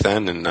did back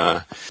then. And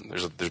there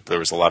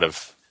was a lot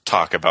of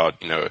talk about,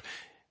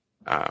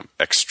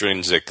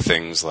 extrinsic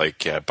things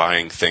like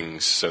buying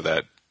things so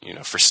that,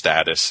 for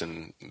status,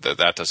 and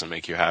that doesn't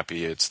make you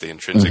happy. It's the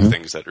intrinsic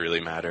things that really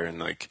matter,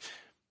 and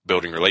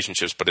building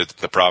relationships. But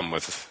the problem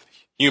with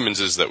humans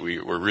is that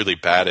we're really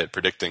bad at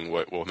predicting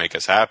what will make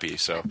us happy.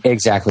 So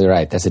exactly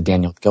right. That's a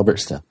Daniel Gilbert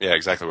stuff. Yeah,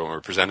 exactly. When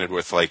we're presented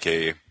with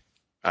an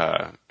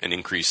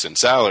increase in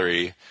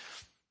salary,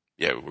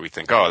 we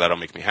think, oh, that'll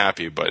make me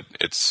happy, but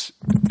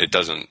it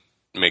doesn't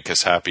make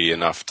us happy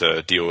enough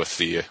to deal with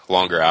the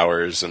longer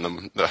hours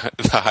and the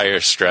higher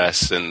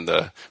stress and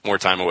the more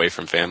time away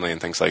from family and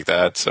things like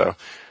that. So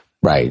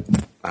right.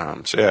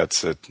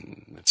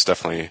 It's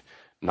definitely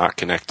not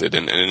connected,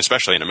 and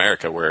especially in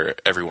America, where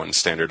everyone's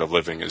standard of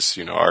living is,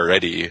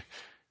 already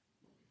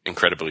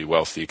incredibly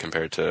wealthy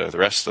compared to the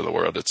rest of the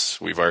world.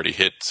 We've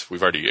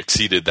already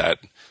exceeded that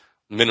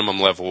minimum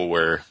level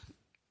where,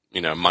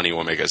 money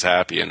will make us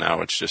happy, and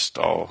now it's just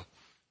all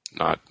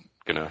not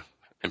gonna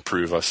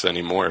improve us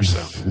anymore.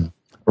 So,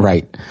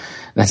 right,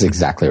 that's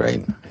exactly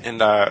right.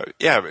 And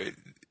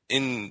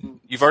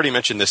you've already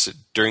mentioned this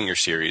during your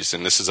series,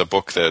 and this is a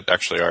book that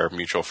actually our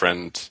mutual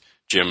friend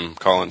Jim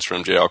Collins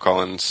from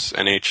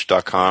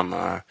jlcollinsnh.com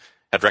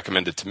had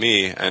recommended to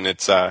me, and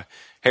it's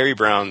Harry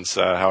Browne's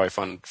How I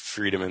Found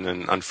Freedom in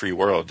an Unfree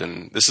World.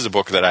 And this is a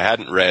book that I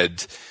hadn't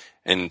read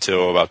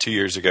until about 2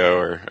 years ago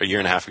or a year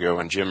and a half ago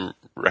when Jim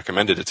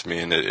recommended it to me,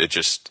 and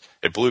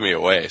it blew me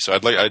away. So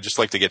I'd just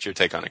like to get your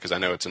take on it, because I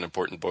know it's an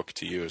important book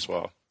to you as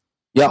well.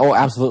 Yeah, oh,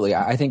 absolutely.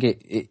 I think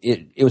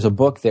it was a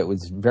book that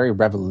was very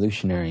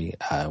revolutionary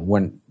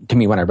when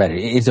I read it.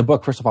 It's a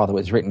book, first of all, that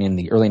was written in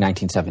the early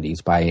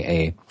 1970s by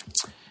a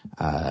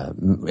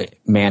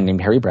man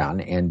named Harry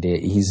Browne, and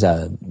he's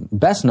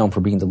best known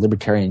for being the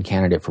Libertarian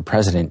candidate for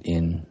president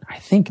in, I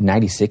think,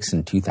 96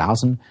 and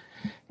 2000.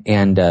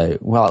 And,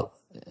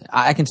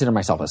 I consider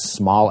myself a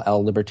small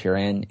L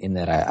libertarian in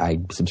that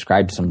I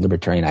subscribe to some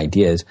libertarian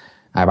ideas.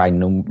 I by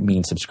no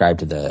means subscribe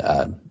to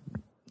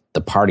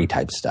the party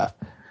type stuff.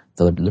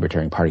 The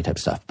Libertarian Party type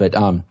stuff. But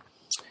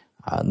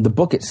the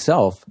book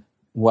itself,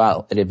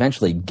 while it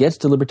eventually gets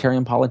to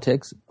libertarian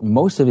politics,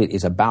 most of it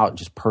is about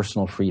just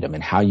personal freedom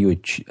and how you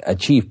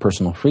achieve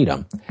personal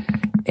freedom.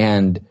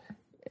 And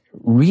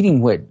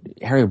reading what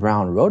Harry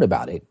Browne wrote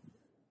about it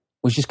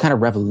was just kind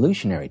of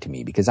revolutionary to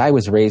me, because I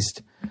was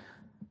raised,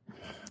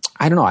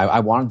 I don't know, I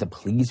wanted to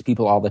please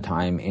people all the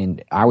time,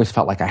 and I always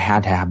felt like I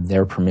had to have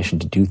their permission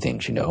to do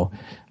things,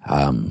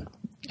 And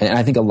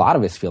I think a lot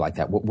of us feel like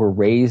that. We're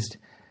raised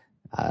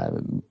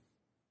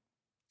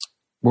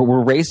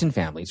we're raised in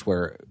families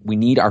where we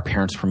need our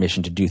parents'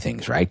 permission to do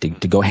things, right?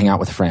 To go hang out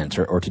with friends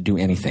or to do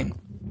anything.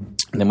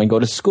 And then we go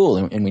to school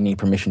and we need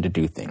permission to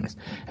do things.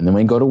 And then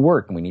we go to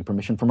work and we need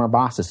permission from our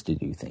bosses to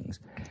do things.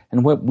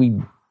 And what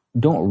we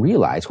don't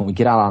realize when we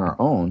get out on our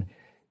own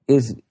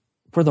is,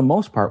 for the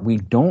most part, we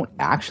don't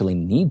actually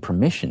need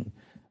permission.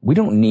 We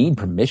don't need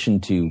permission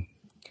to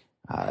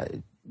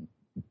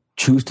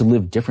choose to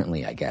live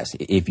differently, I guess.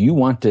 If you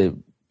want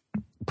to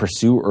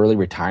pursue early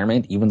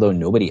retirement, even though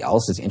nobody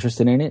else is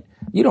interested in it,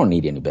 you don't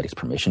need anybody's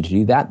permission to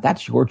do that.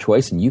 That's your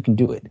choice and you can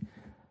do it.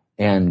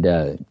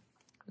 And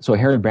so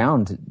Harold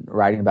Brown's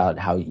writing about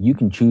how you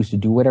can choose to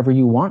do whatever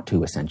you want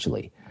to,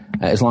 essentially,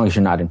 as long as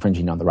you're not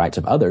infringing on the rights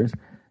of others.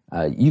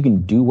 You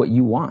can do what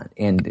you want.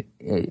 And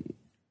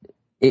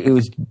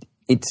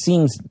it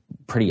seems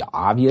pretty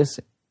obvious.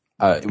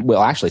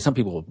 Well, actually, some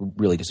people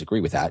really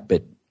disagree with that.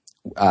 But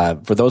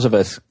for those of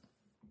us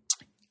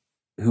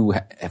who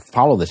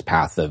follow this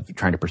path of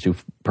trying to pursue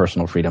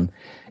personal freedom,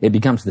 it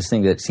becomes this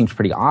thing that seems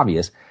pretty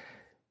obvious.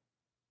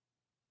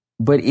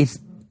 But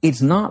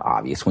it's not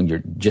obvious when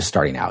you're just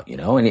starting out, you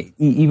know? And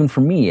even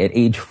for me, at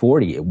age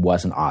 40, it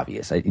wasn't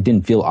obvious. It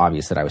didn't feel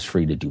obvious that I was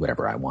free to do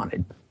whatever I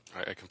wanted.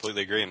 I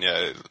completely agree. And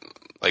yeah,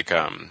 like,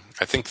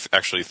 I think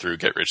actually through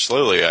Get Rich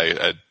Slowly,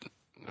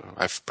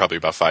 I've probably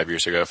about 4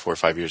 or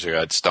 5 years ago,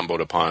 I'd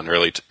stumbled upon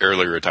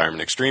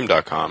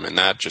earlyretirementextreme.com, and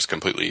that just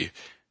completely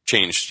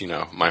changed, you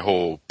know, my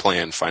whole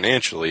plan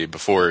financially.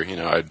 Before, you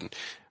know,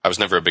 I was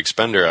never a big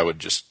spender. I would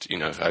just, you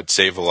know, I'd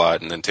save a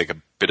lot and then take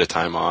a bit of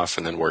time off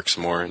and then work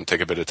some more and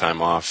take a bit of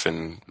time off.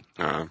 And,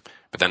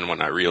 but then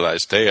when I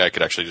realized, hey, I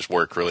could actually just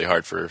work really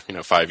hard for, you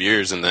know, 5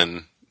 years and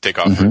then take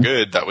off for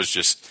good,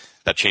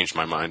 that changed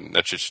my mind.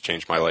 That just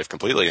changed my life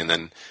completely. And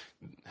then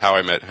how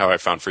I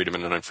found freedom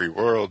in an unfree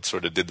world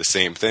sort of did the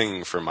same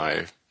thing for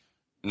my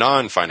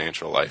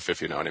non-financial life,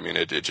 if you know what I mean.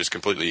 It just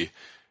completely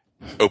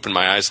opened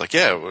my eyes. Like,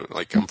 yeah,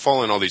 like I'm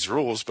following all these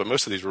rules, but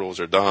most of these rules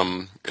are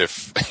dumb.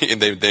 If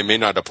they may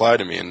not apply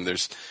to me, and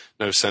there's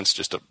no sense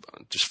just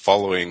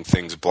following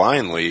things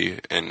blindly.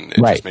 And it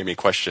just made me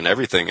question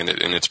everything. And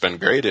it's been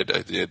great.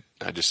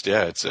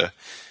 It's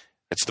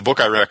the book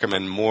I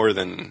recommend more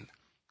than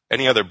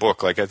any other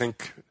book. Like, I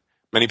think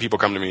many people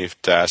come to me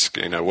to ask,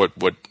 you know, what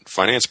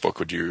finance book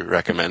would you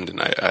recommend?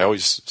 And I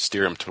always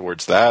steer them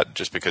towards that,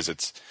 just because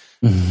it's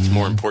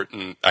more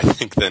important, I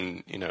think,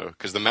 than, you know,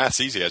 because the math's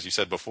easy, as you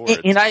said before.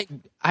 And I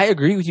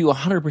agree with you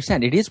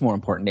 100%. It is more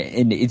important.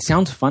 And it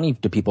sounds funny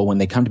to people when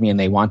they come to me and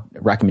they want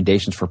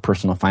recommendations for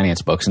personal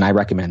finance books. And I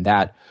recommend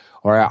that.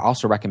 Or I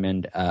also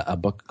recommend a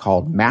book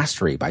called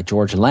Mastery by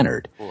George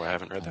Leonard. Oh, I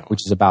haven't read that one.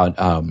 Which is about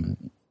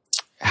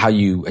how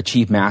you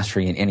achieve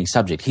mastery in any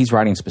subject. He's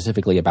writing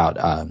specifically about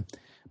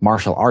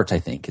martial arts, I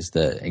think, is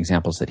the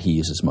examples that he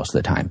uses most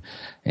of the time.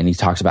 And he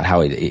talks about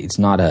how it's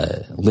not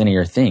a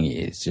linear thing.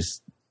 It's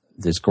just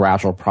this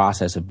gradual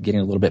process of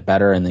getting a little bit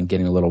better and then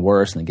getting a little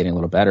worse and then getting a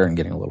little better and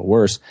getting a little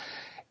worse.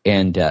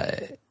 And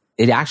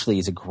it actually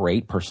is a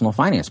great personal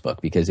finance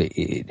book because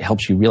it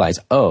helps you realize,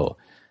 oh,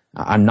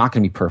 I'm not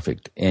going to be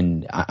perfect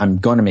and I'm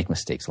going to make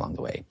mistakes along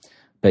the way.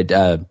 But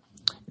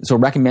so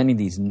recommending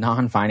these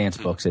non-finance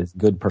books as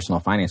good personal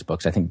finance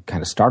books, I think,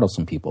 kind of startled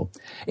some people.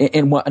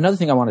 And another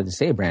thing I wanted to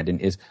say, Brandon,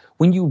 is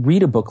when you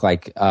read a book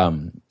like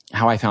How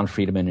I Found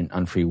Freedom in an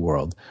Unfree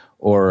World,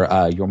 or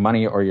Your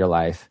Money or Your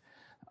Life,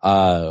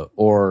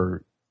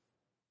 or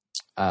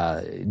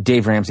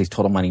Dave Ramsey's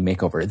Total Money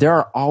Makeover, there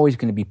are always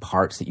going to be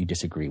parts that you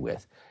disagree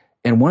with.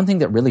 And one thing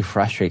that really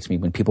frustrates me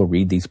when people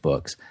read these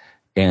books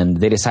and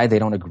they decide they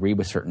don't agree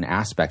with certain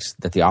aspects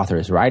that the author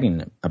is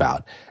writing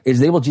about is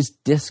they will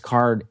just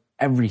discard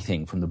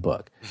everything from the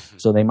book.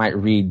 So they might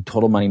read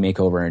Total Money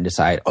Makeover and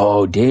decide,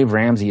 oh, Dave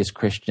Ramsey is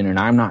Christian and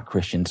I'm not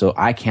Christian, so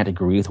I can't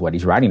agree with what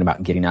he's writing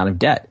about getting out of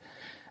debt.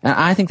 And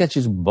I think that's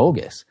just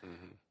bogus.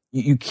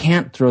 You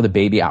can't throw the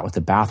baby out with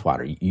the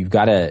bathwater. You've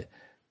got to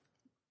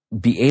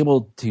be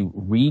able to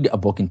read a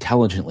book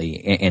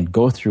intelligently and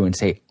go through and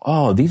say,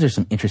 oh, these are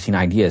some interesting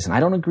ideas. And I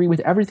don't agree with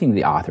everything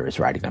the author is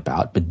writing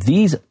about, but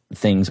these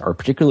things are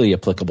particularly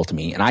applicable to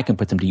me and I can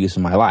put them to use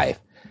in my life.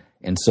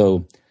 And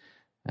so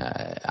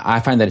I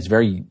find that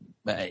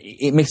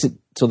it makes it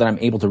so that I'm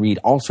able to read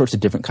all sorts of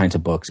different kinds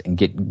of books and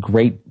get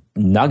great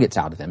nuggets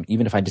out of them,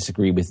 even if I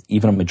disagree with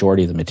even a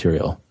majority of the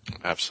material.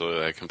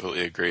 Absolutely. I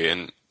completely agree.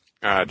 And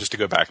just to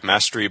go back,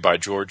 Mastery by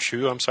George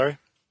who, I'm sorry?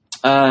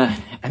 I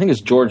think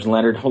it's George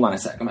Leonard. Hold on a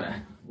sec. I'm going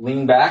to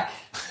lean back.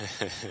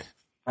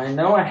 I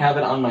know I have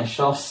it on my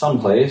shelf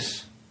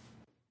someplace.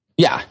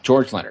 Yeah,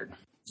 George Leonard.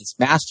 It's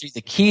Mastery,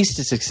 the Keys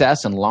to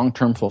Success and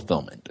Long-Term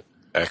Fulfillment.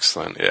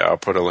 Excellent. Yeah, I'll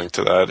put a link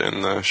to that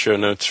in the show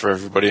notes for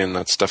everybody, and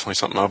that's definitely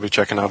something I'll be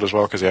checking out as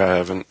well, because I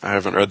haven't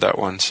read that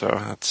one, so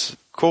that's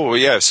cool. Well,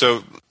 yeah,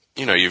 so,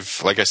 you know,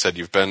 like I said,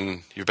 you've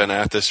been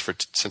at this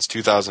since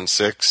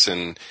 2006,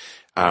 and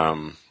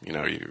you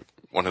know, you're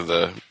one of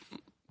the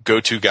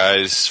go-to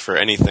guys for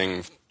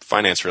anything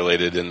finance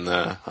related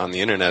on the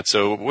internet.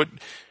 So what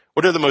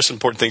are the most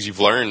important things you've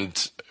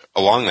learned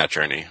along that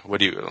journey? What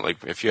do you,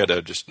 like, if you had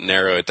to just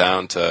narrow it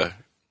down to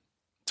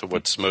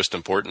what's most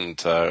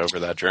important over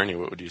that journey,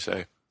 what would you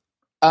say?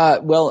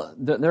 Well,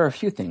 there are a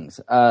few things.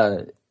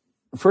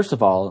 First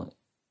of all,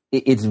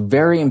 it's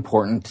very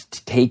important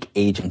to take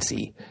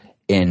agency.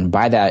 And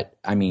by that,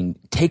 I mean,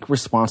 take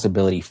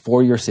responsibility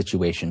for your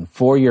situation,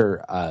 for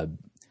your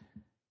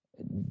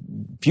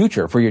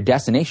future, for your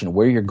destination,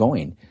 where you're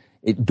going.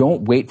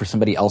 Don't wait for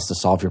somebody else to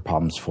solve your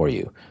problems for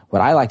you.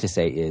 What I like to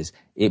say is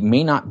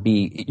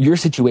your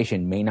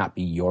situation may not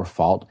be your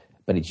fault,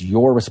 but it's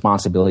your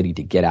responsibility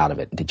to get out of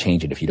it and to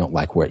change it if you don't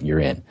like where you're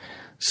in.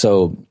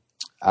 So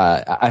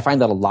I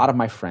find that a lot of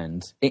my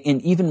friends,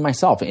 and even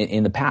myself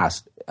in the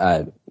past,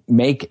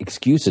 make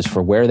excuses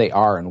for where they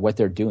are and what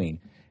they're doing.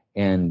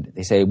 And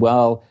they say,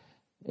 well,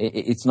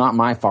 it's not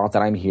my fault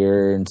that I'm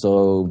here,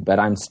 but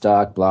I'm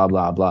stuck, blah,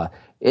 blah, blah.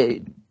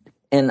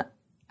 And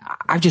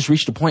I've just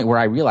reached a point where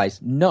I realize,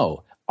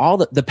 no,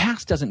 the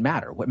past doesn't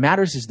matter. What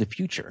matters is the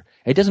future.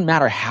 It doesn't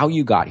matter how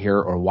you got here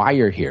or why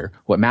you're here.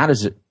 What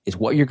matters is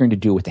what you're going to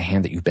do with the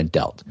hand that you've been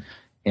dealt.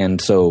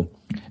 And so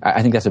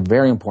I think that's a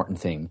very important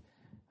thing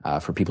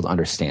for people to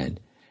understand.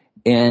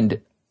 And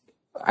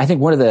I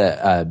think one of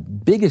the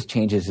biggest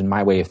changes in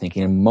my way of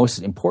thinking and most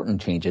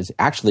important changes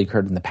actually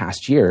occurred in the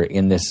past year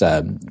in this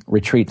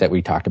retreat that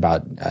we talked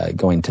about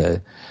going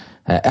to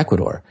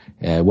Ecuador,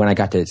 when I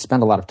got to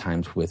spend a lot of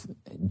times with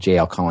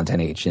J.L. Collins,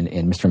 NH,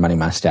 and Mr. Money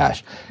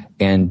Mustache,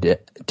 and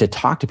to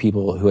talk to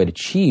people who had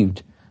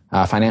achieved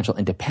financial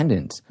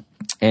independence,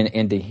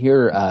 and to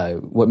hear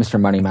what Mr.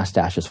 Money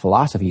Mustache's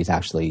philosophy is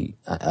actually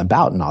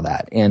about and all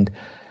that. And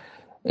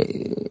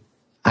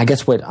I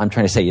guess what I'm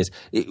trying to say is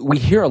we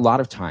hear a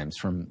lot of times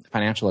from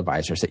financial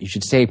advisors that you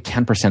should save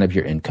 10% of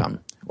your income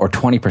or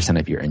 20%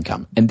 of your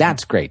income. And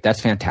that's great.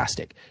 That's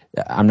fantastic.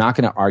 I'm not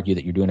going to argue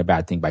that you're doing a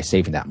bad thing by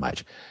saving that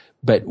much.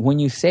 But when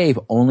you save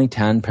only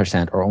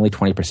 10% or only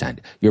 20%,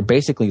 you're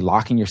basically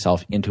locking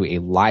yourself into a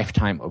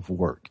lifetime of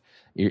work.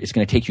 It's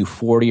going to take you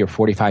 40 or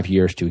 45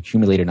 years to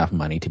accumulate enough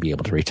money to be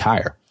able to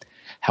retire.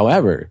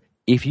 However,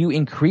 if you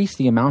increase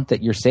the amount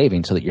that you're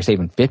saving so that you're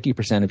saving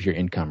 50% of your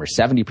income or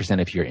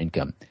 70% of your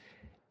income,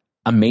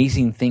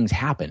 amazing things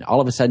happen.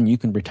 All of a sudden, you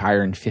can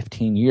retire in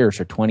 15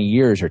 years or 20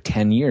 years or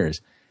 10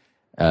 years.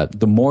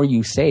 The more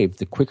you save,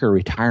 the quicker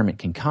retirement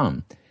can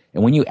come.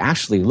 And when you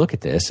actually look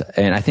at this,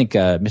 and I think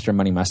Mr.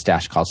 Money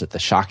Mustache calls it the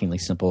shockingly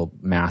simple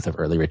math of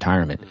early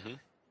retirement. Mm-hmm.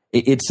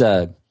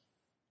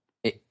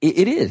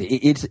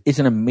 It's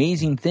an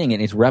amazing thing,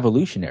 and it's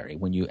revolutionary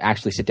when you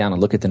actually sit down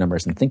and look at the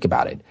numbers and think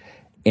about it.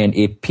 And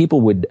if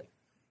people would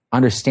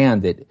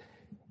understand that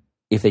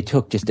if they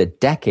took just a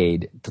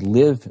decade to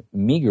live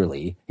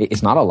meagerly,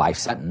 it's not a life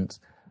sentence.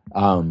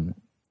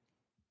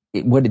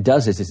 What it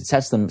does is it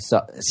sets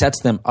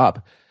them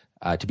up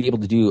to be able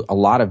to do a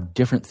lot of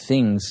different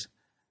things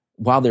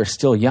while they're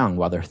still young,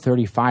 while they're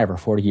 35 or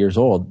 40 years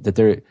old, that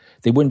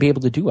they wouldn't be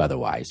able to do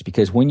otherwise.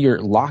 Because when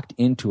you're locked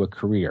into a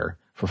career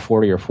for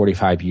 40 or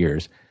 45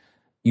 years,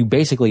 you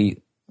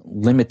basically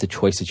limit the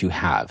choices you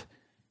have.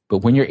 But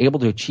when you're able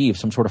to achieve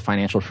some sort of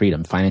financial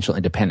freedom, financial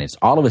independence,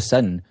 all of a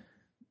sudden,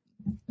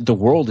 the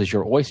world is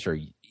your oyster.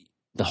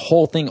 The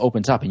whole thing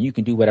opens up and you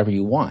can do whatever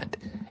you want.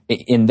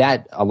 In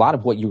that, a lot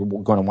of what you're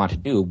going to want to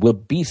do will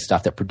be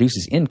stuff that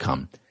produces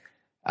income.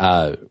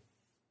 But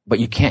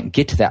you can't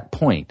get to that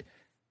point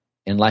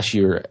unless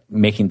you're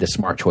making the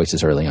smart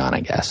choices early on, I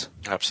guess.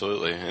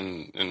 Absolutely.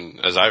 And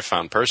as I've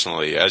found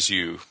personally, as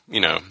you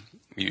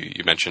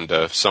mentioned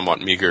a somewhat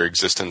meager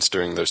existence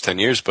during those 10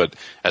 years, but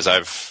as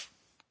I've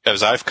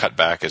cut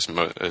back as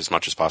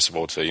much as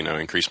possible to,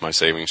 increase my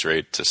savings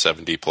rate to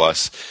 70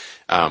 plus,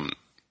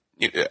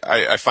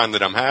 I find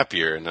that I'm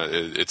happier, and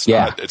it's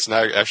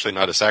not actually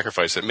not a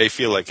sacrifice. It may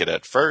feel like it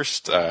at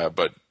first,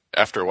 but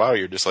after a while,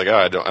 you're just like,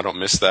 I don't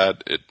miss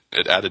that.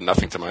 It added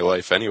nothing to my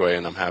life anyway,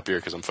 and I'm happier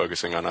because I'm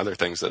focusing on other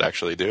things that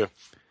actually do.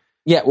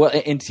 Yeah, well,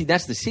 and see,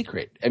 that's the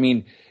secret. I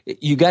mean,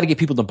 you got to get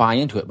people to buy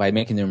into it by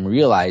making them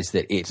realize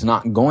that it's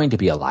not going to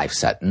be a life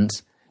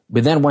sentence.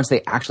 But then once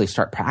they actually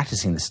start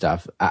practicing the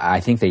stuff,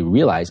 I think they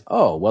realize,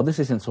 oh, well, this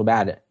isn't so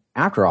bad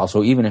after all.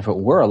 So even if it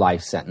were a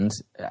life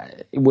sentence,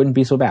 it wouldn't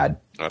be so bad.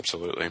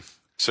 Absolutely.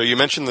 So you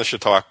mentioned the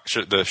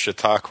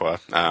Chautauqua,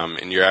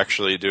 and you're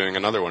actually doing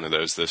another one of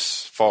those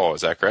this fall. Is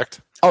that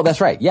correct? Oh,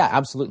 that's right. Yeah,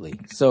 absolutely.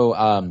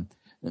 So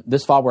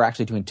this fall we're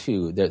actually doing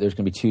two. There's going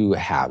to be two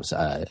halves.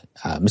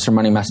 Mr.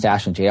 Money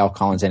Mustache and J.L.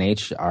 Collins,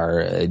 NH,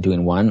 are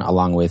doing one,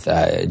 along with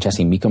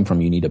Jesse Meekum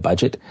from You Need a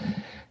Budget.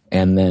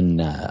 And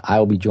then I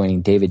will be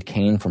joining David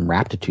Kane from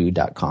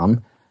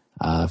Raptitude.com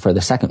for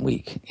the second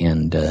week.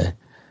 And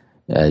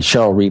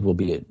Cheryl Reed will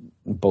be at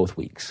both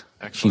weeks.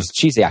 Excellent.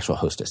 She's the actual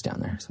hostess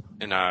down there. So.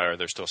 And are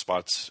there still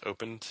spots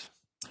opened?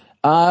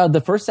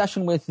 The first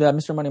session with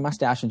Mr. Money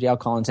Mustache and J.L.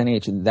 Collins,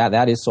 NH,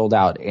 that is sold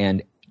out.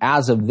 And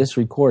as of this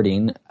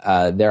recording,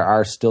 there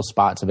are still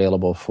spots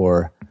available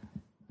for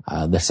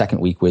the second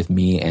week with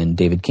me and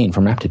David Kane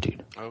from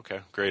Raptitude. Okay,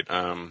 great.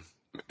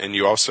 And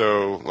you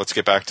also, let's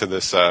get back to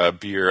this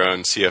be your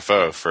own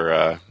CFO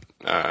for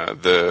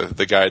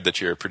the guide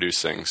that you're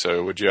producing.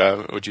 So would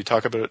you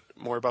talk a bit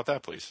more about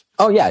that, please?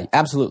 Oh yeah,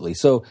 absolutely.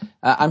 So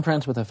I'm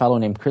friends with a fellow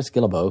named Chris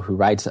Guillebeau who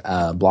writes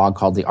a blog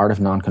called The Art of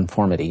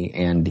Nonconformity,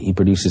 and he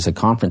produces a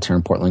conference here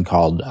in Portland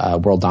called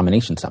World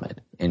Domination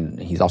Summit, and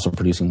he's also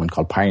producing one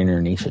called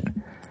Pioneer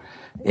Nation.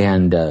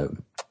 And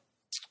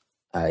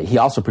he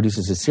also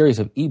produces a series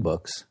of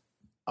ebooks.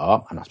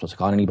 Oh, I'm not supposed to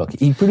call it an ebook.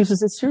 He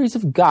produces a series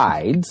of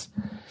guides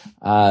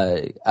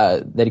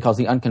that he calls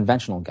the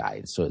unconventional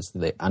guides. So it's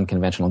the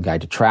unconventional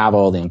guide to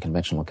travel, the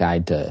unconventional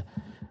guide to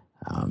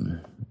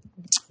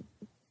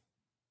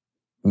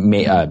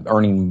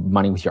earning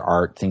money with your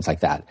art, things like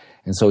that.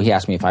 And so he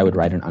asked me if I would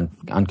write an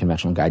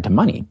unconventional guide to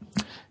money.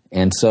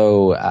 And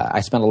so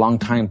I spent a long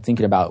time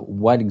thinking about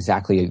what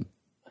exactly,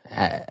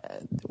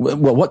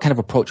 what kind of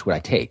approach would I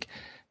take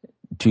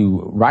to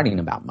writing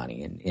about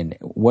money, and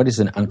what is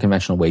an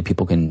unconventional way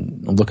people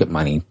can look at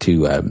money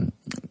to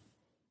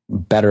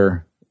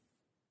better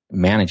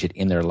manage it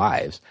in their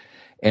lives.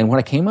 And what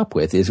I came up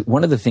with is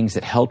one of the things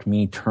that helped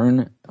me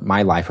turn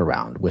my life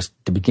around was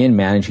to begin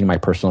managing my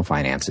personal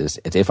finances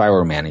as if I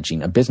were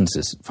managing a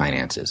business's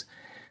finances.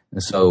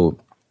 And so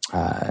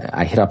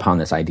I hit upon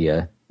this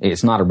idea.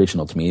 It's not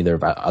original to me. There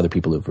are other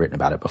people who've written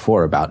about it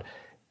before, about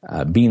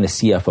being the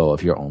CFO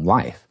of your own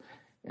life.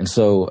 And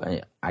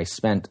so I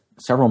spent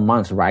several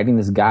months writing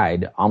this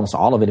guide. Almost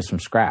all of it is from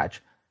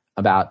scratch,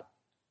 about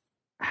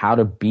how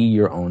to be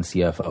your own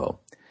CFO.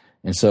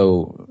 And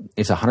so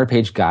it's a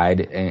 100-page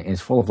guide, and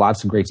it's full of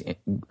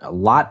a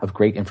lot of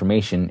great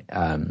information.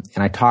 And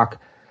I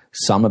talk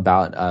some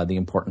about the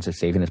importance of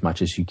saving as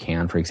much as you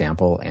can, for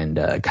example,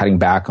 and cutting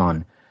back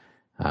on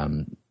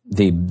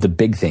the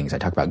big things. I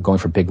talk about going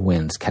for big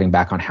wins, cutting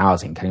back on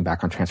housing, cutting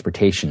back on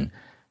transportation,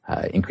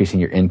 increasing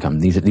your income.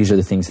 These are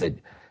the things that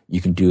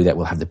you can do that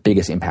will have the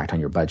biggest impact on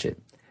your budget.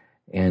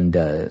 And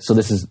so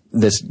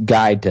this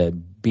guide to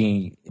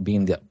being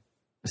the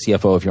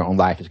CFO of your own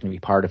life is going to be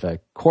part of a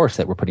course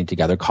that we're putting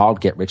together called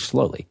Get Rich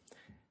Slowly.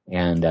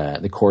 And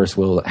the course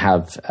will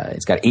have,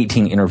 it's got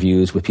 18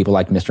 interviews with people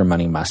like Mr.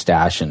 Money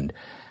Mustache and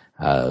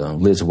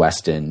Liz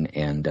Weston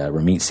and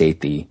Ramit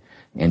Sethi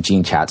and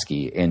Gene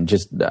Chatsky and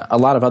just a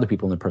lot of other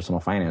people in the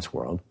personal finance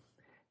world.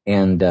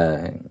 And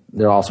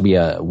there'll also be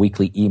a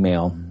weekly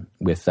email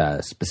with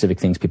specific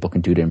things people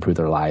can do to improve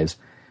their lives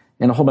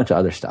and a whole bunch of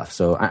other stuff.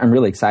 So I'm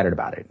really excited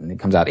about it. And it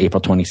comes out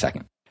April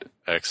 22nd.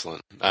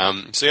 Excellent.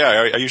 So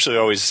yeah, I usually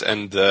always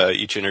end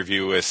each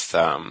interview with,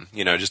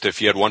 just if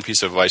you had one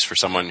piece of advice for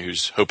someone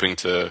who's hoping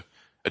to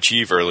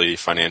achieve early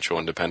financial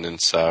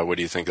independence, what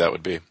do you think that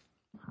would be?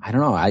 I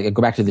don't know. I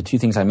go back to the two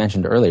things I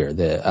mentioned earlier.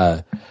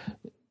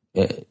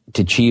 To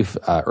achieve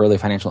early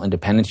financial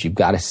independence, you've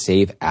got to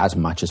save as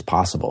much as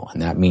possible.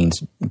 And that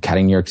means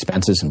cutting your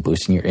expenses and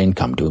boosting your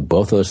income, doing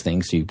both those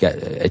things so you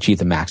achieve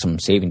the maximum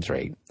savings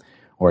rate.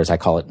 Or as I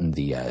call it in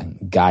the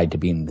guide to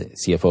being the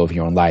CFO of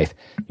your own life,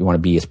 you want to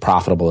be as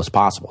profitable as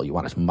possible. You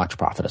want as much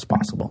profit as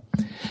possible.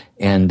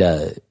 And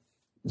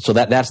so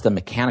that's the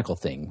mechanical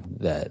thing,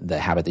 the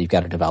habit that you've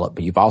got to develop.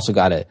 But you've also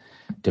got to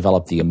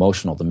develop the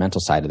emotional, the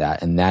mental side of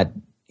that. And that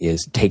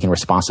is taking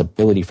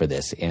responsibility for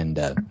this and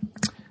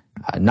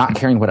not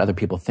caring what other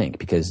people think,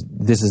 because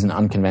this is an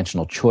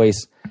unconventional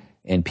choice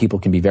and people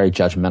can be very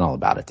judgmental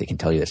about it. They can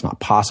tell you it's not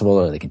possible,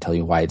 or they can tell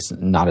you why it's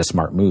not a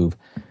smart move.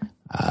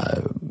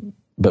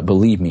 But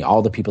believe me,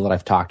 all the people that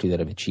I've talked to that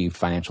have achieved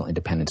financial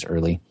independence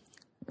early,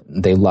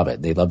 they love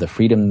it. They love the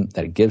freedom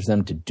that it gives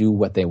them to do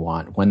what they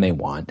want, when they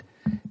want.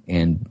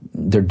 And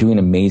they're doing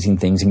amazing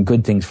things and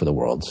good things for the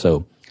world.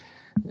 So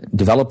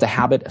develop the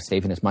habit of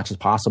saving as much as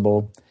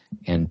possible,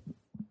 and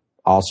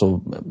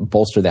also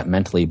bolster that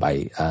mentally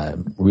by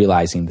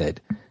realizing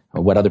that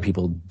what other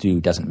people do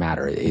doesn't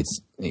matter.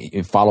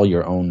 You follow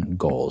your own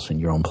goals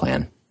and your own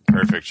plan.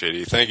 Perfect,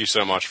 JD. Thank you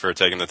so much for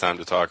taking the time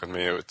to talk with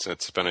me.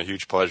 It's been a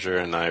huge pleasure,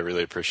 and I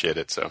really appreciate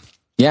it. So,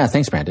 yeah,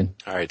 thanks, Brandon.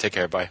 All right, take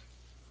care. Bye.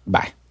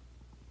 Bye.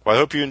 Well, I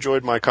hope you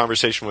enjoyed my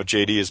conversation with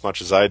JD as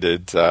much as I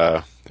did.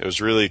 It was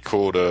really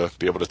cool to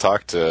be able to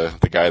talk to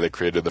the guy that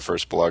created the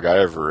first blog I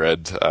ever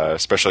read,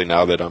 especially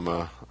now that I'm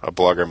a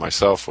blogger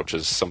myself, which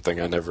is something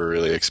I never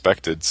really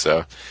expected.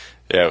 So,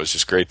 yeah, it was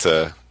just great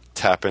to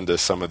tap into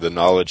some of the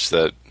knowledge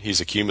that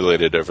he's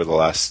accumulated over the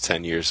last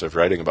 10 years of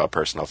writing about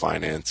personal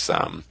finance.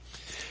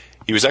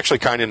 He was actually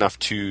kind enough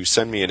to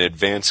send me an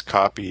advanced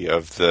copy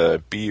of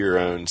the Be Your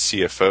Own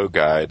CFO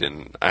guide,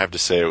 and I have to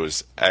say it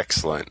was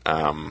excellent.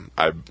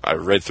 I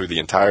read through the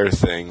entire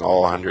thing,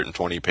 all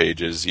 120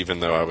 pages,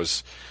 even though I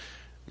was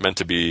meant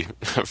to be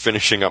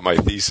finishing up my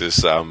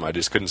thesis. I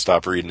just couldn't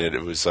stop reading it.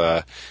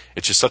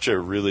 It's just such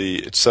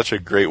a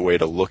great way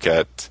to look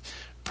at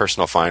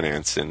personal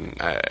finance, and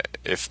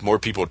if more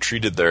people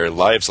treated their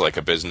lives like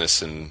a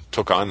business and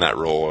took on that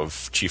role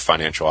of chief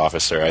financial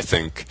officer, I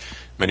think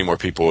many more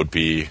people would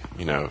be,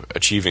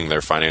 achieving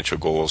their financial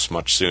goals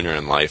much sooner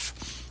in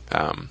life.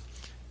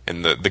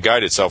 And the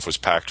guide itself was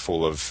packed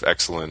full of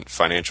excellent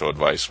financial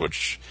advice,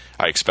 which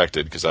I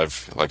expected because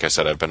like I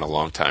said, I've been a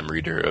long-time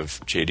reader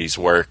of JD's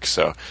work,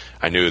 so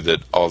I knew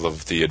that all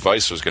of the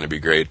advice was going to be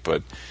great,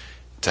 but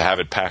to have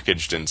it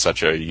packaged in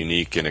such a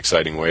unique and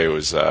exciting way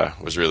was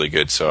really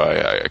good. So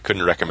I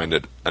couldn't recommend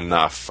it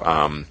enough.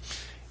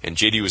 And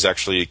JD was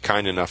actually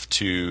kind enough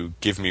to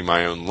give me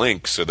my own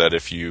link so that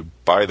if you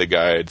buy the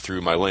guide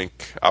through my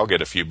link, I'll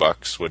get a few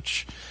bucks,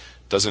 which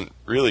doesn't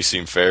really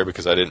seem fair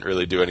because I didn't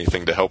really do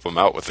anything to help him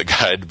out with the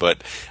guide,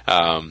 but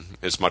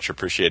it's much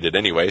appreciated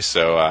anyway.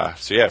 So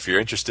yeah, if you're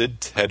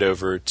interested, head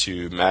over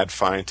to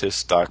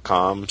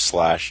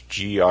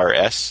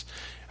madfientist.com/GRS,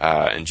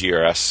 and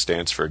GRS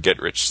stands for Get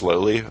Rich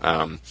Slowly.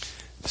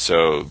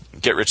 So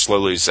Get Rich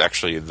Slowly is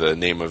actually the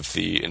name of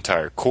the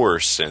entire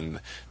course,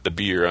 and the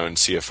Be Your Own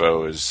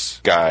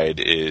CFO's guide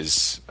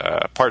is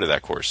part of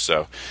that course.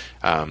 So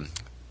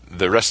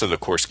the rest of the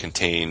course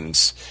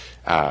contains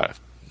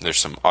there's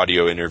some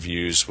audio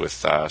interviews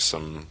with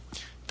some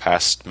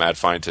past Mad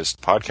Fientist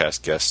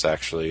podcast guests,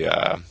 actually,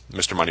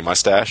 Mr. Money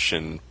Mustache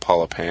and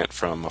Paula Pant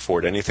from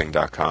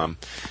AffordAnything.com,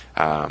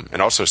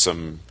 and also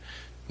some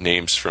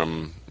names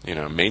from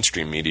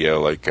mainstream media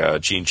like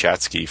Gene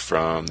Chatsky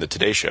from The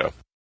Today Show.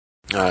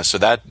 So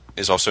that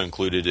is also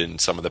included in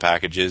some of the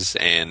packages,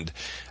 and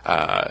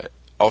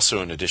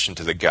also in addition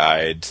to the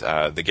guide,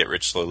 the Get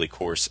Rich Slowly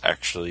course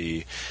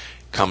actually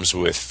comes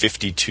with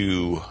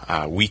 52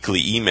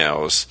 weekly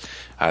emails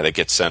that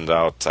get sent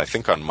out, I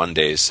think, on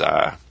Mondays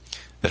that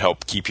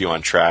help keep you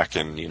on track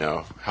and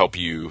help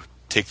you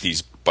take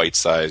these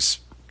bite-sized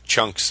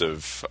chunks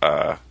of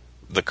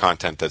the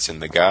content that's in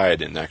the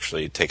guide and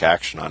actually take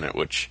action on it,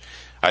 which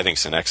I think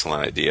is an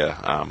excellent idea.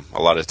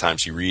 A lot of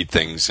times you read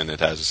things and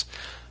it has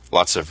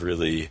lots of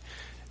really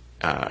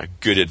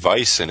good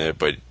advice in it,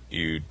 but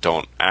you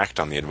don't act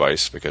on the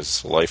advice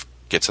because life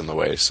gets in the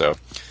way. So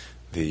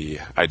the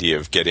idea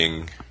of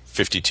getting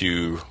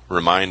 52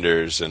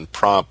 reminders and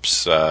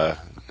prompts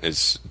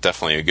is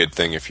definitely a good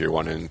thing if you're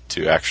wanting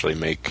to actually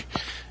make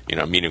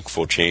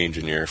meaningful change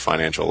in your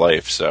financial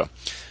life. So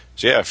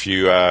yeah, if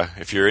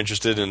you're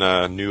interested in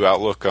a new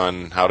outlook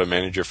on how to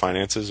manage your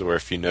finances, or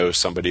if you know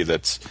somebody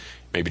that's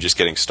maybe just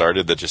getting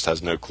started that just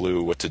has no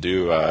clue what to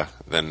do,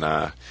 then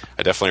I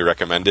definitely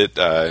recommend it.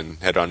 And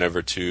head on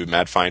over to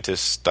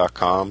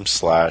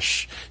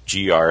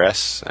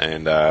madfientist.com/GRS,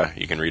 and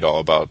you can read all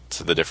about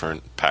the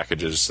different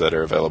packages that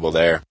are available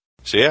there.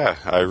 So yeah,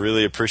 I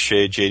really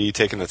appreciate JD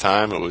taking the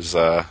time. It was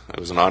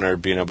an honor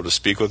being able to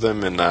speak with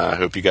him, and I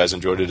hope you guys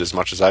enjoyed it as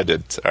much as I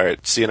did. All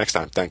right, see you next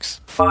time. Thanks.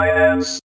 Finance.